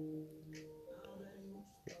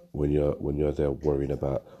 When you're there worrying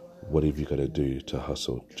about what have you got to do to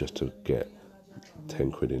hustle just to get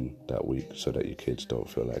 10 quid in that week so that your kids don't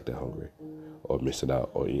feel like they're hungry or missing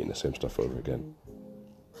out or eating the same stuff over again.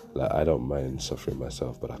 Like, I don't mind suffering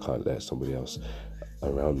myself, but I can't let somebody else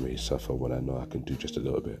around me suffer when I know I can do just a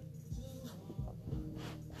little bit.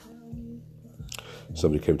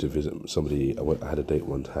 Somebody came to visit, I had a date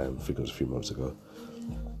one time, I think it was a few months ago,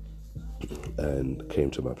 and came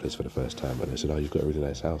to my place for the first time, and they said, oh, you've got a really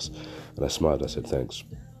nice house. And I smiled, I said, thanks.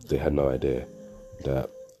 They had no idea that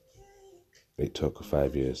it took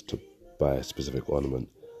 5 years to buy a specific ornament,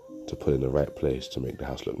 to put in the right place to make the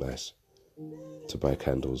house look nice, to buy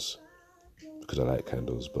candles, because I like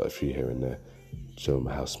candles, but a few here and there, so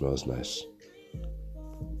my house smells nice,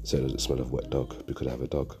 so it doesn't smell of wet dog, because I have a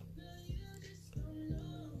dog.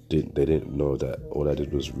 They didn't know that all I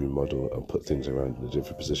did was remodel and put things around in a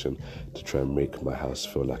different position to try and make my house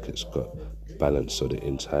feel like it's got balance, so the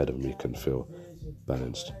inside of me can feel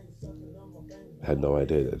balanced. I had no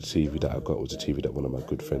idea that the TV that I got was a TV that one of my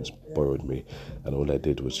good friends borrowed me, and all I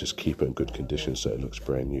did was just keep it in good condition so it looks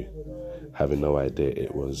brand new, having no idea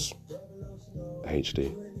it was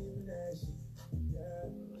HD.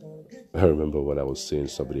 I remember when I was seeing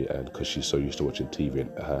somebody, and because she's so used to watching TV in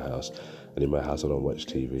her house, and in my house I don't watch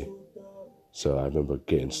TV, so I remember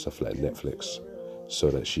getting stuff like Netflix so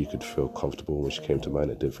that she could feel comfortable when she came to mine.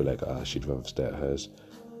 It didn't feel like she'd rather stay at hers.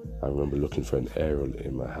 I remember looking for an aerial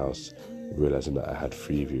in my house, realising that I had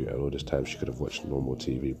Freeview, and all this time she could have watched normal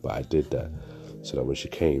TV, but I did that so that when she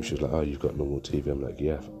came she was like, oh, you've got normal TV? I'm like,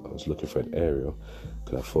 yeah, I was looking for an aerial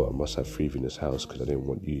because I thought I must have Freeview in this house because I didn't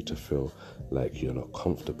want you to feel like you're not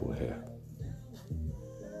comfortable here.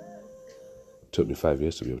 It took me 5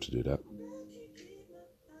 years to be able to do that.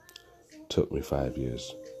 It took me 5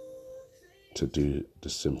 years to do the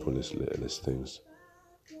simplest, littlest things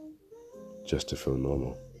just to feel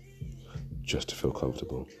normal, just to feel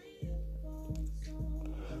comfortable.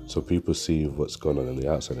 So people see what's going on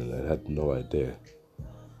the outside and they had no idea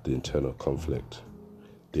the internal conflict,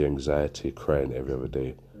 the anxiety, crying every other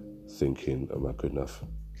day, thinking, am I good enough?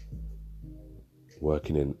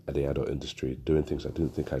 Working in the adult industry, doing things I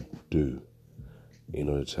didn't think I'd do in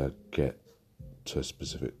order to get to a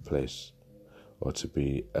specific place or to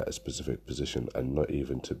be at a specific position, and not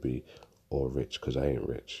even to be all rich, because I ain't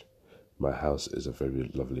rich. My house is a very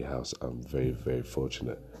lovely house. I'm very, very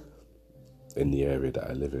fortunate in the area that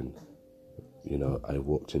I live in. You know, I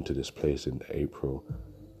walked into this place in April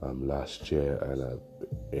last year, and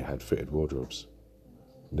it had fitted wardrobes.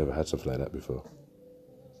 Never had something like that before.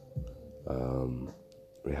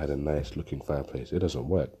 We had a nice looking fireplace. It doesn't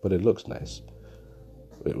work, but it looks nice.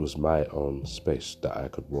 It was my own space that I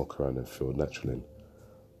could walk around and feel natural in.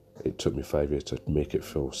 It took me 5 years to make it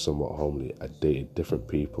feel somewhat homely. I dated different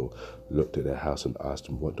people, looked at their house and asked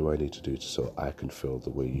them, what do I need to do so I can feel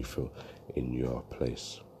the way you feel in your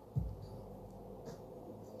place?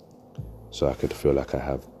 So I could feel like I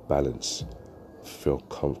have balance, feel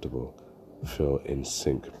comfortable, feel in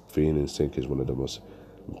sync. Being in sync is one of the most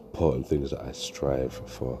important things that I strive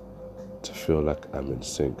for, to feel like I'm in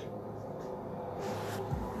sync.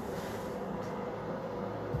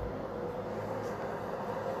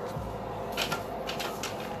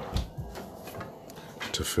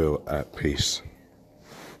 To feel at peace.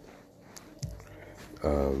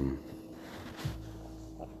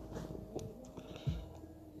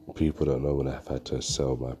 People don't know when I've had to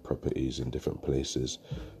sell my properties in different places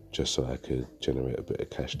just so I could generate a bit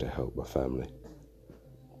of cash to help my family.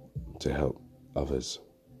 to help others.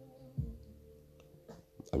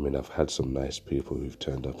 I mean, I've had some nice people who've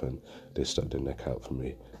turned up and they stuck their neck out for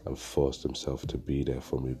me and forced themselves to be there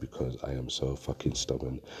for me because I am so fucking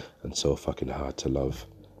stubborn and so fucking hard to love,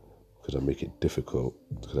 because I make it difficult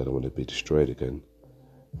because I don't want to be destroyed again.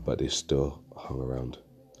 But they still hung around,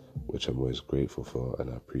 which I'm always grateful for, and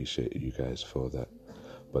I appreciate you guys for that.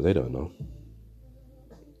 But they don't know.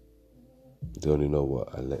 They only know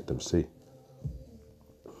what I let them see.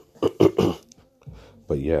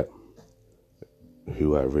 But yeah,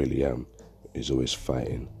 who I really am is always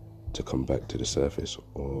fighting to come back to the surface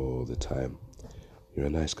all the time. You're a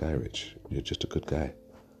nice guy, Rich. You're just a good guy.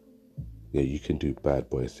 Yeah, you can do bad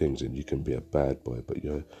boy things and you can be a bad boy, but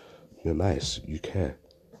you're nice. You care.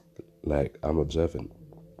 Like, I'm observant.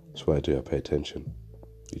 That's what I do. I pay attention.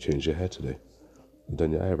 You changed your hair today. You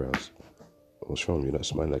done your eyebrows. What's wrong? You're not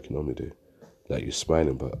smiling like you normally do. Like, you're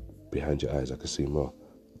smiling, but behind your eyes I can see more.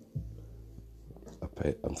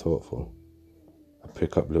 I'm thoughtful. I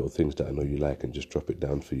pick up little things that I know you like and just drop it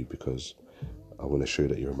down for you because I want to show you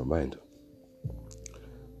that you're in my mind.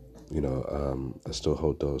 You know, I still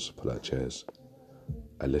hold doors, pull out chairs.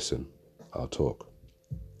 I listen. I'll talk.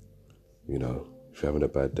 You know, if you're having a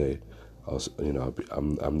bad day,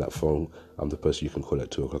 I'm that phone. I'm the person you can call at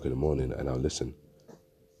 2 o'clock in the morning and I'll listen.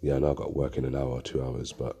 Yeah, I know I got work in an hour or 2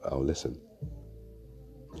 hours, but I'll listen.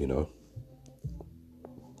 You know?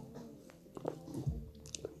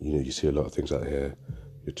 You know, you see a lot of things out here.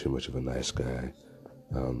 You're too much of a nice guy.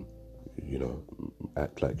 You know,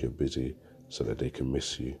 act like you're busy so that they can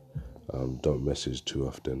miss you. Don't message too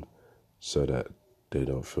often so that they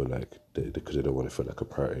don't feel like, because they don't want to feel like a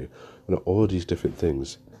priority. You know, all these different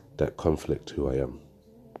things that conflict who I am.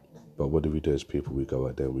 But what do we do as people? We go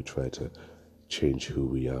out there and we try to change who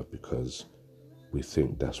we are because we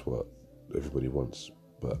think that's what everybody wants.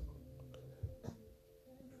 But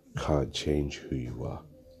can't change who you are.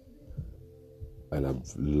 And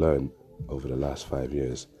I've learned over the last 5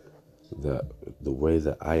 years that the way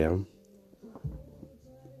that I am,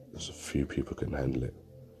 so few people can handle it.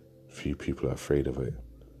 Few people are afraid of it.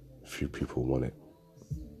 Few people want it.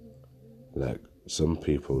 Like, some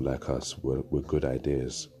people like us, we're good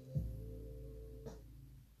ideas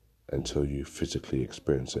until you physically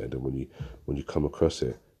experience it. And then when you come across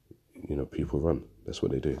it, you know, people run. That's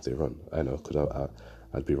what they do. They run. I know, because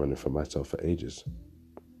I'd be running from myself for ages.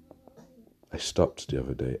 I stopped the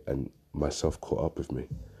other day and myself caught up with me.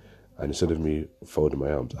 And instead of me folding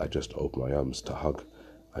my arms, I just opened my arms to hug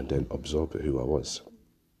and then absorb who I was.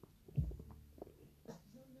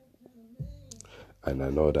 And I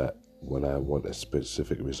know that when I want a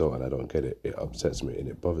specific result and I don't get it, it upsets me and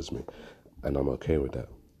it bothers me. And I'm okay with that.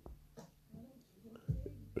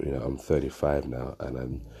 You know, I'm 35 now and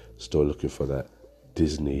I'm still looking for that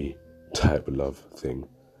Disney type love thing.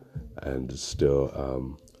 And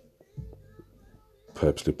still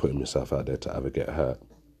purposely putting myself out there to either get hurt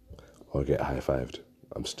or get high-fived.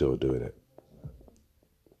 I'm still doing it.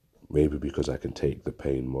 Maybe because I can take the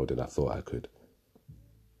pain more than I thought I could.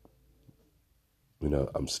 You know,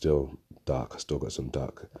 I'm still dark. I still got some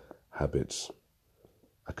dark habits.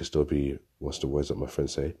 I could still be, what's the words that my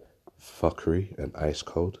friends say? Fuckery and ice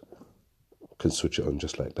cold. Can switch it on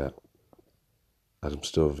just like that. And I'm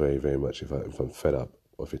still very, very much, if I'm fed up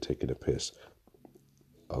or if you're taking a piss,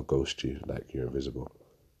 I'll ghost you like you're invisible.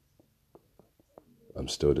 I'm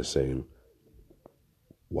still the same.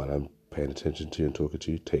 When I'm paying attention to you and talking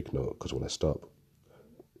to you, take note, because when I stop,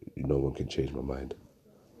 no one can change my mind.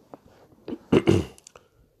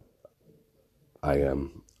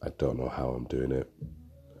 I don't know how I'm doing it.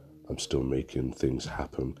 I'm still making things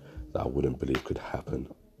happen that I wouldn't believe could happen.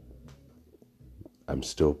 I'm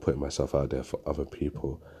still putting myself out there for other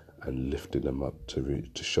people and lifting them up to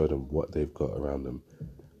show them what they've got around them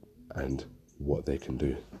and what they can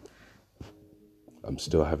do. I'm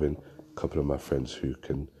still having a couple of my friends who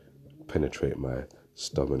can penetrate my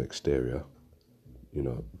stubborn exterior. You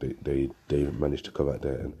know, they managed to come out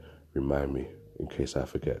there and remind me in case I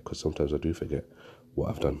forget, because sometimes I do forget what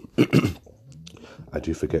I've done. I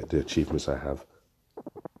do forget the achievements I have.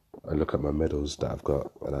 I look at my medals that I've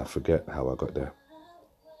got and I forget how I got there.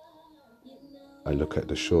 I look at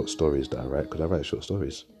the short stories that I write, because I write short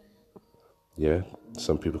stories. Yeah,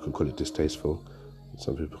 some people can call it distasteful,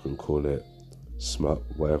 some people can call it smart,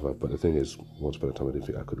 whatever, but the thing is, once upon a time I didn't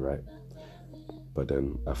think I could write. But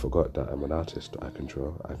then I forgot that I'm an artist. I can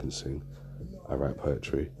draw, I can sing, I write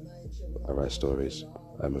poetry, I write stories.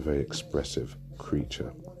 I'm a very expressive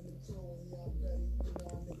creature.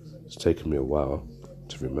 It's taken me a while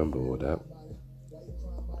to remember all that,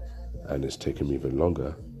 and it's taken me even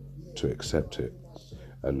longer to accept it.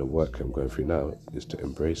 And the work I'm going through now is to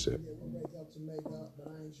embrace it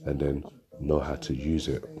and then know how to use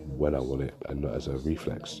it when I want it and not as a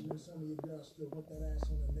reflex.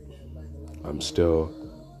 I'm still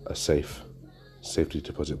a safety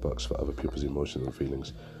deposit box for other people's emotions and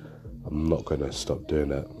feelings. I'm not going to stop doing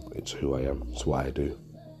that. It's who I am. It's what I do.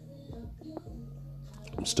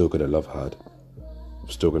 I'm still going to love hard. I'm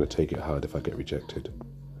still going to take it hard if I get rejected.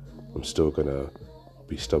 I'm still going to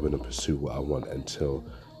be stubborn and pursue what I want until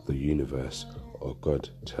the universe or God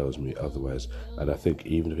tells me otherwise. And I think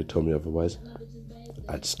even if he told me otherwise,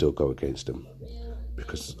 I'd still go against him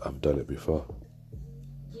because I've done it before.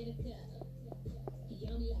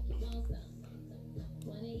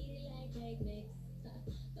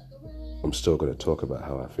 I'm still going to talk about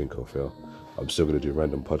how I think or feel. I'm still going to do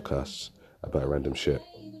random podcasts about random shit.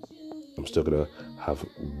 I'm still going to have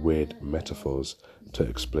weird metaphors to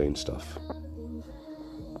explain stuff.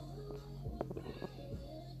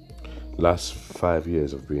 Last 5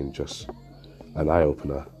 years have been just an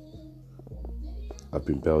eye-opener. I've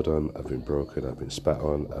been bailed on, I've been broken, I've been spat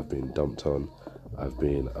on, I've been dumped on, I've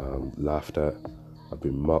been laughed at, I've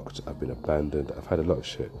been mocked, I've been abandoned, I've had a lot of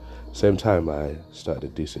shit. Same time I started a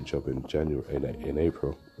decent job in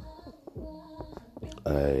April.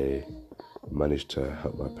 I managed to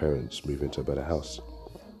help my parents move into a better house.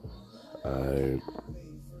 I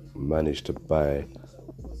managed to buy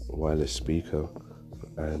a wireless speaker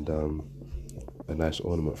and a nice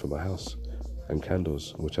ornament for my house and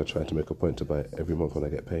candles, which I try to make a point to buy every month when I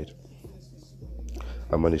get paid.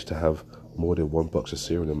 I managed to have more than one box of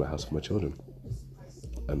cereal in my house for my children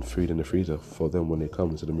and food in the freezer for them when they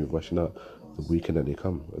come, instead of me rushing out the weekend that they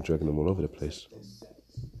come and dragging them all over the place.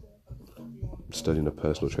 Studying a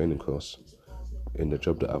personal training course. In the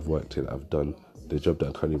job that I've worked in, the job that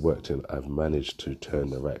I currently worked in, I've managed to turn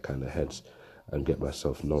the right kind of heads and get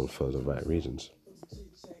myself known for the right reasons.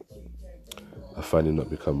 I finally not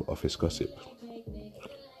become office gossip.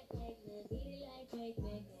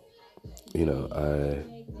 You know,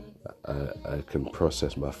 I can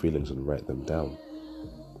process my feelings and write them down.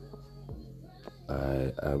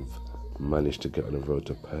 I have managed to get on the road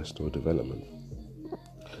to personal development.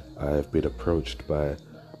 I have been approached by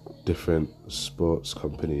different sports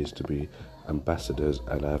companies to be ambassadors,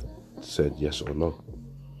 and I've said yes or no,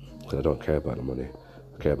 because I don't care about the money.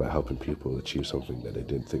 I care about helping people achieve something that they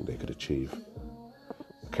didn't think they could achieve.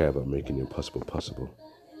 I care about making the impossible possible.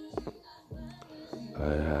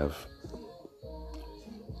 I have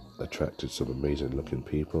attracted some amazing looking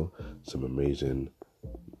people, some amazing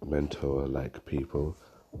mentor-like people,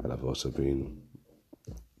 and I've also been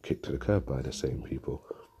kicked to the curb by the same people.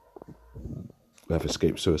 I've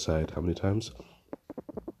escaped suicide how many times?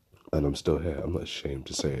 And I'm still here. I'm not ashamed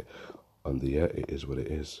to say it on the air. It is what it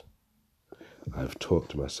is. I've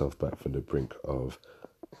talked myself back from the brink of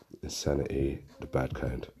insanity, the bad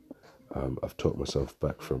kind. I've talked myself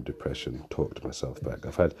back from depression, talked myself back.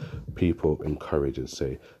 I've had people encourage and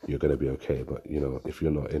say, you're going to be okay, but you know, if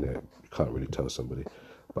you're not in it, you can't really tell somebody.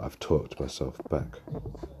 But I've talked myself back.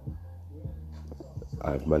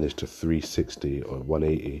 I've managed to 360 or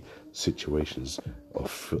 180 situations of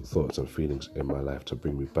thoughts and feelings in my life to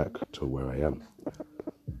bring me back to where I am.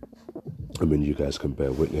 I mean, you guys can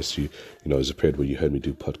bear witness. You know, there's a period where you heard me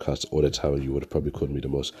do podcasts all the time, and you would have probably called me the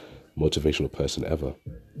most motivational person ever.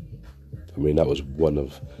 I mean, that was one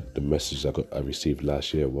of the messages I received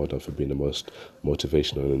last year. Well done for being the most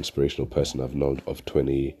motivational and inspirational person I've known of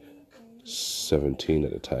 2017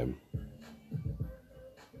 at the time.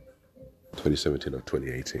 2017 or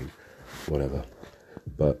 2018, whatever.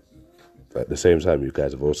 But at the same time, you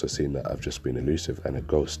guys have also seen that I've just been elusive and a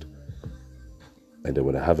ghost. And then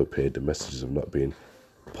when I have appeared, the messages have not been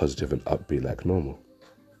positive and upbeat like normal.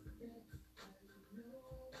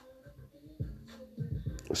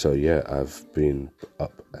 So yeah, I've been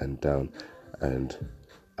up and down, and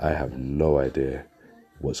I have no idea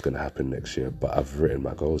what's going to happen next year, but I've written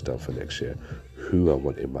my goals down for next year, who I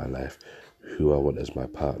want in my life, who I want as my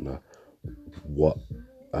partner, what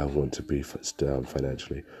I want to be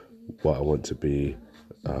financially, what I want to be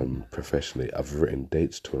professionally. I've written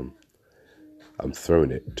dates to them. I'm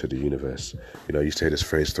throwing it to the universe. You know, you say this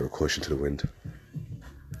phrase, throw caution to the wind.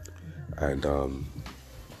 And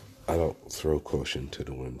I don't throw caution to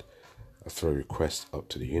the wind. I throw requests up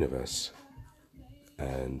to the universe.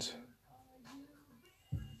 And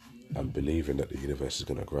I'm believing that the universe is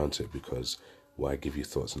going to grant it, because why give you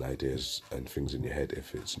thoughts and ideas and things in your head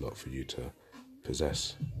if it's not for you to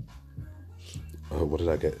possess? What did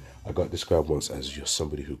I get? I got described once as you're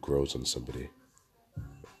somebody who grows on somebody.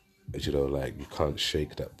 You know, like you can't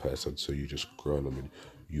shake that person, so you just grow on them and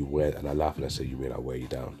you wear. And I laugh and I say, you mean I wear you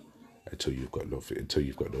down? until you've got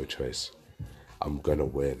no choice. I'm gonna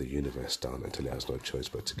wear the universe down until it has no choice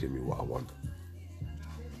but to give me what I want.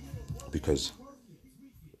 Because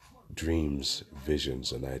dreams,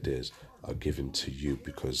 visions, and ideas are given to you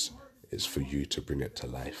because it's for you to bring it to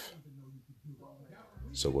life.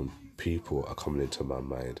 So when people are coming into my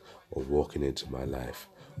mind or walking into my life,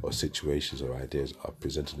 or situations or ideas are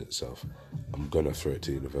presenting itself, I'm going to throw it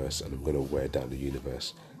to the universe, and I'm going to wear down the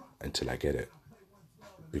universe until I get it.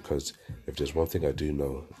 Because if there's one thing I do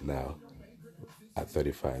know now at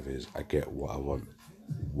 35 is I get what I want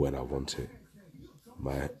when I want it.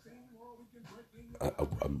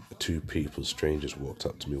 Two people, strangers, walked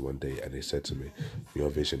up to me one day and they said to me, your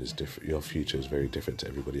vision is different, your future is very different to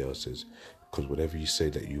everybody else's, because whatever you say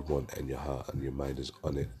that you want and your heart and your mind is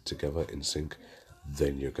on it together in sync,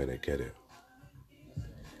 then you're going to get it.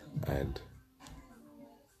 And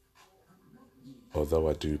although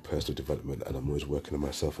I do personal development and I'm always working on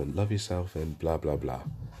myself and love yourself and blah blah blah,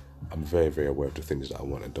 I'm very, very aware of the things that I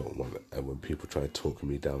want and don't want. And when people try to talk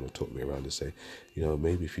me down or talk me around and say,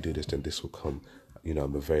 maybe if you do this, then this will come,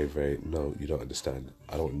 I'm a very, very, no, you don't understand.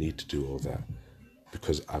 I don't need to do all that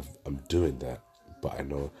because I'm doing that, but I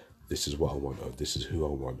know this is what I want, or this is who I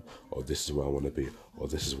want, or this is where I want to be, or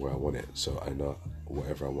this is where I want it. So I know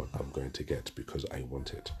whatever I want, I'm going to get because I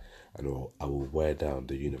want it. And I will wear down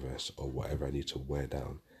the universe or whatever I need to wear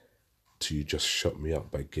down to just shut me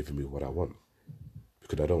up by giving me what I want.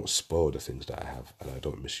 Because I don't spoil the things that I have and I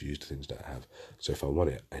don't misuse the things that I have. So if I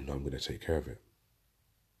want it, I know I'm going to take care of it.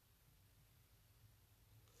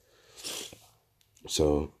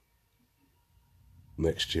 So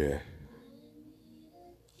next year,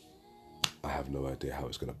 I have no idea how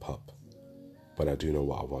it's going to pop. But I do know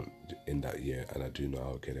what I want in that year and I do know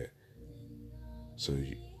I'll get it. So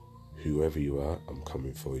whoever you are, I'm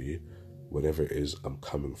coming for you. Whatever it is, I'm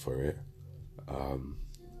coming for it.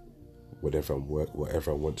 Whatever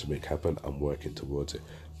I want to make happen, I'm working towards it.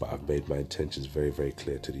 But I've made my intentions very, very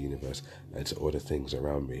clear to the universe and to all the things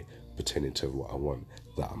around me pertaining to what I want,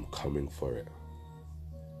 that I'm coming for it.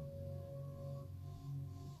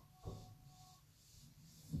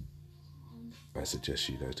 I suggest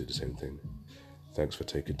you guys do the same thing. Thanks for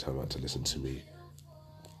taking time out to listen to me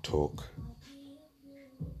talk.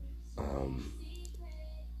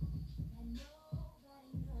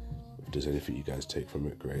 If there's anything you guys take from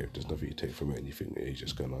it, great. If there's nothing you take from it and you think it's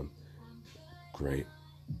just going on, great.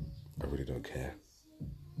 I really don't care.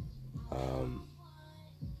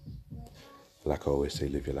 Like I always say,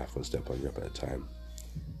 live your life one step at a time.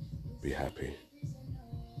 Be happy.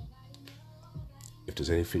 If there's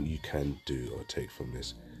anything you can do or take from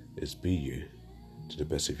this, is be you to the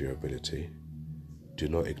best of your ability. Do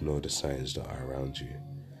not ignore the signs that are around you.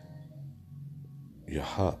 Your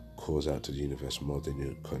heart calls out to the universe more than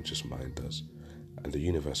your conscious mind does, and the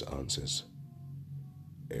universe answers.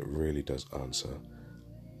 It really does answer.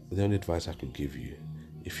 The only advice I can give you,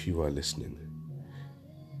 if you are listening,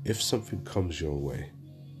 if something comes your way,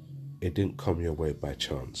 it didn't come your way by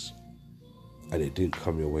chance, and it didn't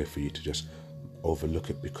come your way for you to just overlook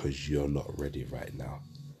it because you're not ready right now.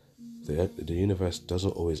 The universe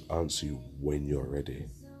doesn't always answer you when you're ready.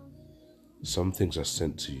 Some things are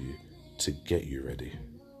sent to you to get you ready.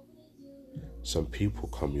 Some people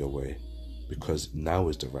come your way because now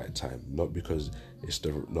is the right time, not because it's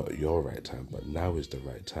not your right time, but now is the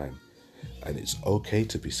right time. And it's okay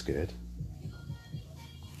to be scared.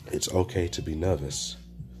 It's okay to be nervous.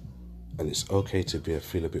 And it's okay to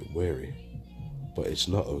feel a bit weary. But it's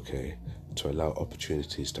not okay to allow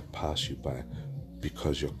opportunities to pass you by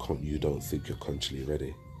because you don't think you're consciously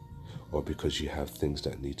ready, or because you have things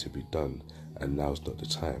that need to be done and now's not the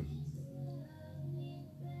time.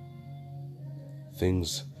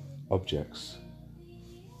 Things, objects,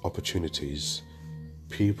 opportunities,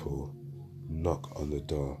 people knock on the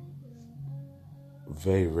door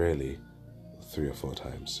very rarely 3 or 4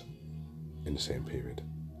 times in the same period.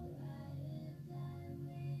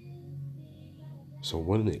 So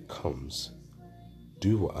when it comes,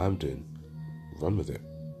 do what I'm doing, run with it.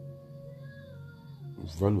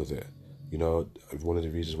 Run with it. One of the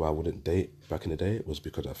reasons why I wouldn't date back in the day was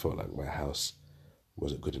because I felt like my house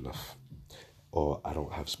wasn't good enough, or I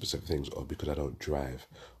don't have specific things, or because I don't drive,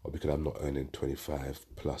 or because I'm not earning 25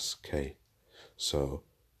 plus K. So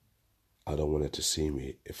I don't want her to see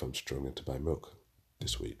me if I'm struggling to buy milk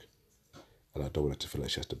this week. And I don't want her to feel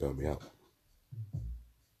like she has to bail me out.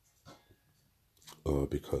 Or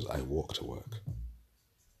because I walk to work.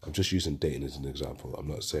 I'm just using dating as an example. I'm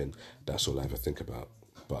not saying that's all I ever think about,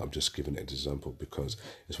 but I'm just giving it an example because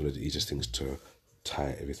it's one of the easiest things to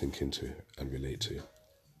tie everything into and relate to.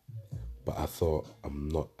 But I thought I'm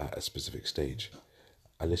not at a specific stage.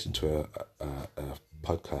 I listened to a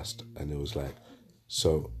podcast, and it was like,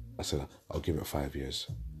 so I said, I'll give it 5 years,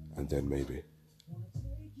 and then maybe.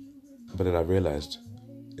 But then I realized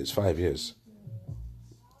it's 5 years.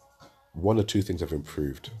 One or two things have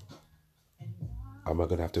improved. Am I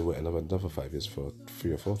going to have to wait another 5 years for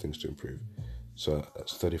 3 or 4 things to improve? So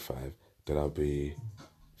that's 35. Then I'll be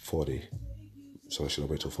 40. So should I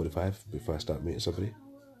wait till 45 before I start meeting somebody?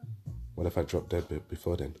 What if I drop dead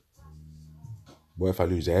before then? What if I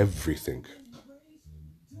lose everything?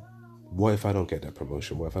 What if I don't get that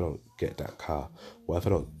promotion? What if I don't get that car? What if I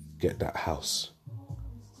don't get that house?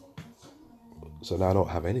 So now I don't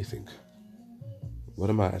have anything. What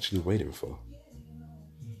am I actually waiting for?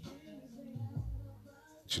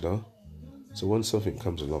 You know? So when something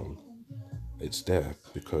comes along, it's there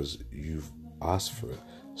because you've asked for it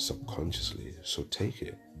subconsciously. So take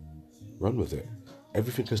it. Run with it.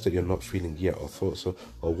 Everything else that you're not feeling yet, or thoughts,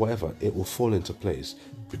 or whatever, it will fall into place,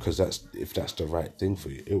 because if that's the right thing for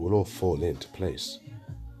you, it will all fall into place.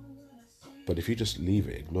 But if you just leave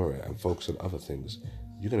it, ignore it, and focus on other things,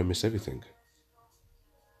 you're going to miss everything.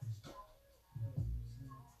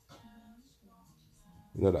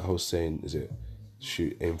 You know that whole saying, is it,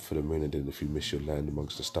 aim for the moon, and then if you miss, you'll land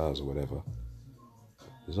amongst the stars, or whatever.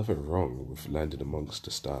 There's nothing wrong with landing amongst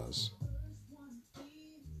the stars.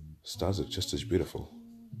 Stars are just as beautiful.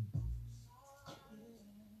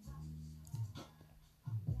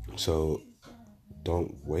 So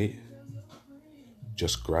don't wait.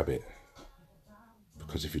 Just grab it.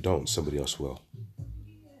 Because if you don't, somebody else will.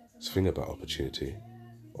 So think about opportunity,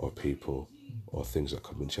 or people, or things that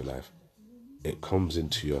come into your life. It comes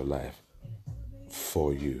into your life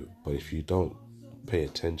for you. But if you don't pay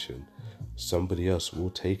attention, somebody else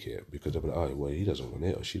will take it, because they'll be like, oh, well, he doesn't want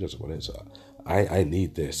it, or she doesn't want it. So I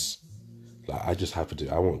need this. Like, I just happen to,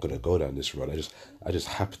 I wasn't going to go down this road. I just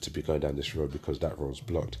happen to be going down this road because that road's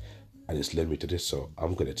blocked, and it's led me to this. So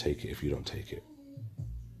I'm going to take it if you don't take it.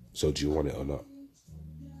 So do you want it or not?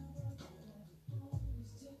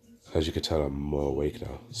 As you can tell, I'm more awake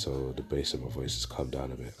now. So the bass of my voice has calmed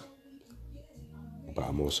down a bit. But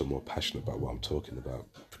I'm also more passionate about what I'm talking about,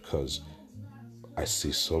 because I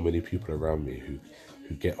see so many people around me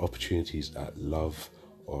who get opportunities at love,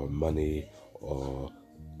 or money, or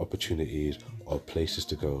opportunities, or places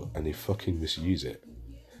to go, and they fucking misuse it.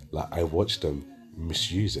 Like, I watch them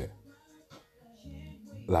misuse it.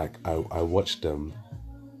 Like, I watch them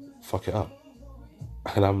fuck it up.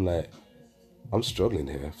 And I'm like, I'm struggling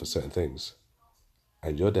here for certain things,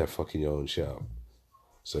 and you're there fucking your own shit up.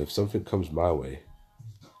 So if something comes my way,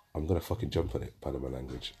 I'm going to fucking jump on it, pardon my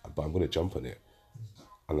language, but I'm going to jump on it,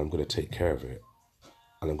 and I'm going to take care of it,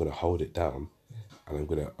 and I'm going to hold it down, and I'm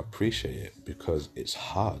going to appreciate it, because it's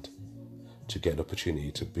hard to get an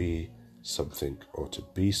opportunity to be something, or to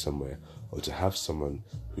be somewhere, or to have someone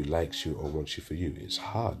who likes you or wants you for you. It's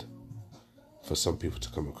hard for some people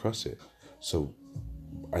to come across it. So,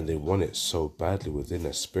 and they want it so badly within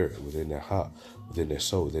their spirit, within their heart, within their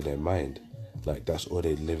soul, within their mind. Like, that's all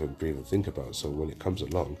they live and breathe and think about. So when it comes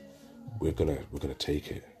along, we're gonna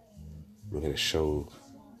take it. We're gonna show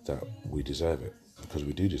that we deserve it, because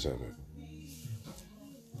we do deserve it.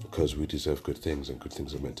 Because we deserve good things, and good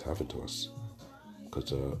things are meant to happen to us.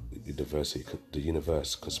 Because the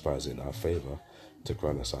universe conspires in our favor to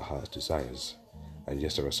grant us our heart's desires. And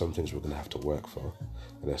yes, there are some things we're going to have to work for,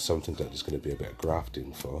 and there's some things that there's going to be a bit of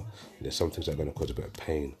grafting for, and there's some things that are going to cause a bit of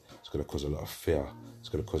pain. It's going to cause a lot of fear. It's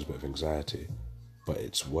going to cause a bit of anxiety, but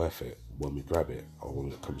it's worth it when we grab it, or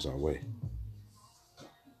when it comes our way.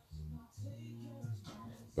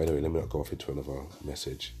 But anyway, let me not go off into another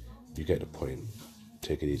message. You get the point.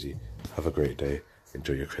 Take it easy. Have a great day.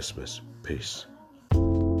 Enjoy your Christmas. Peace.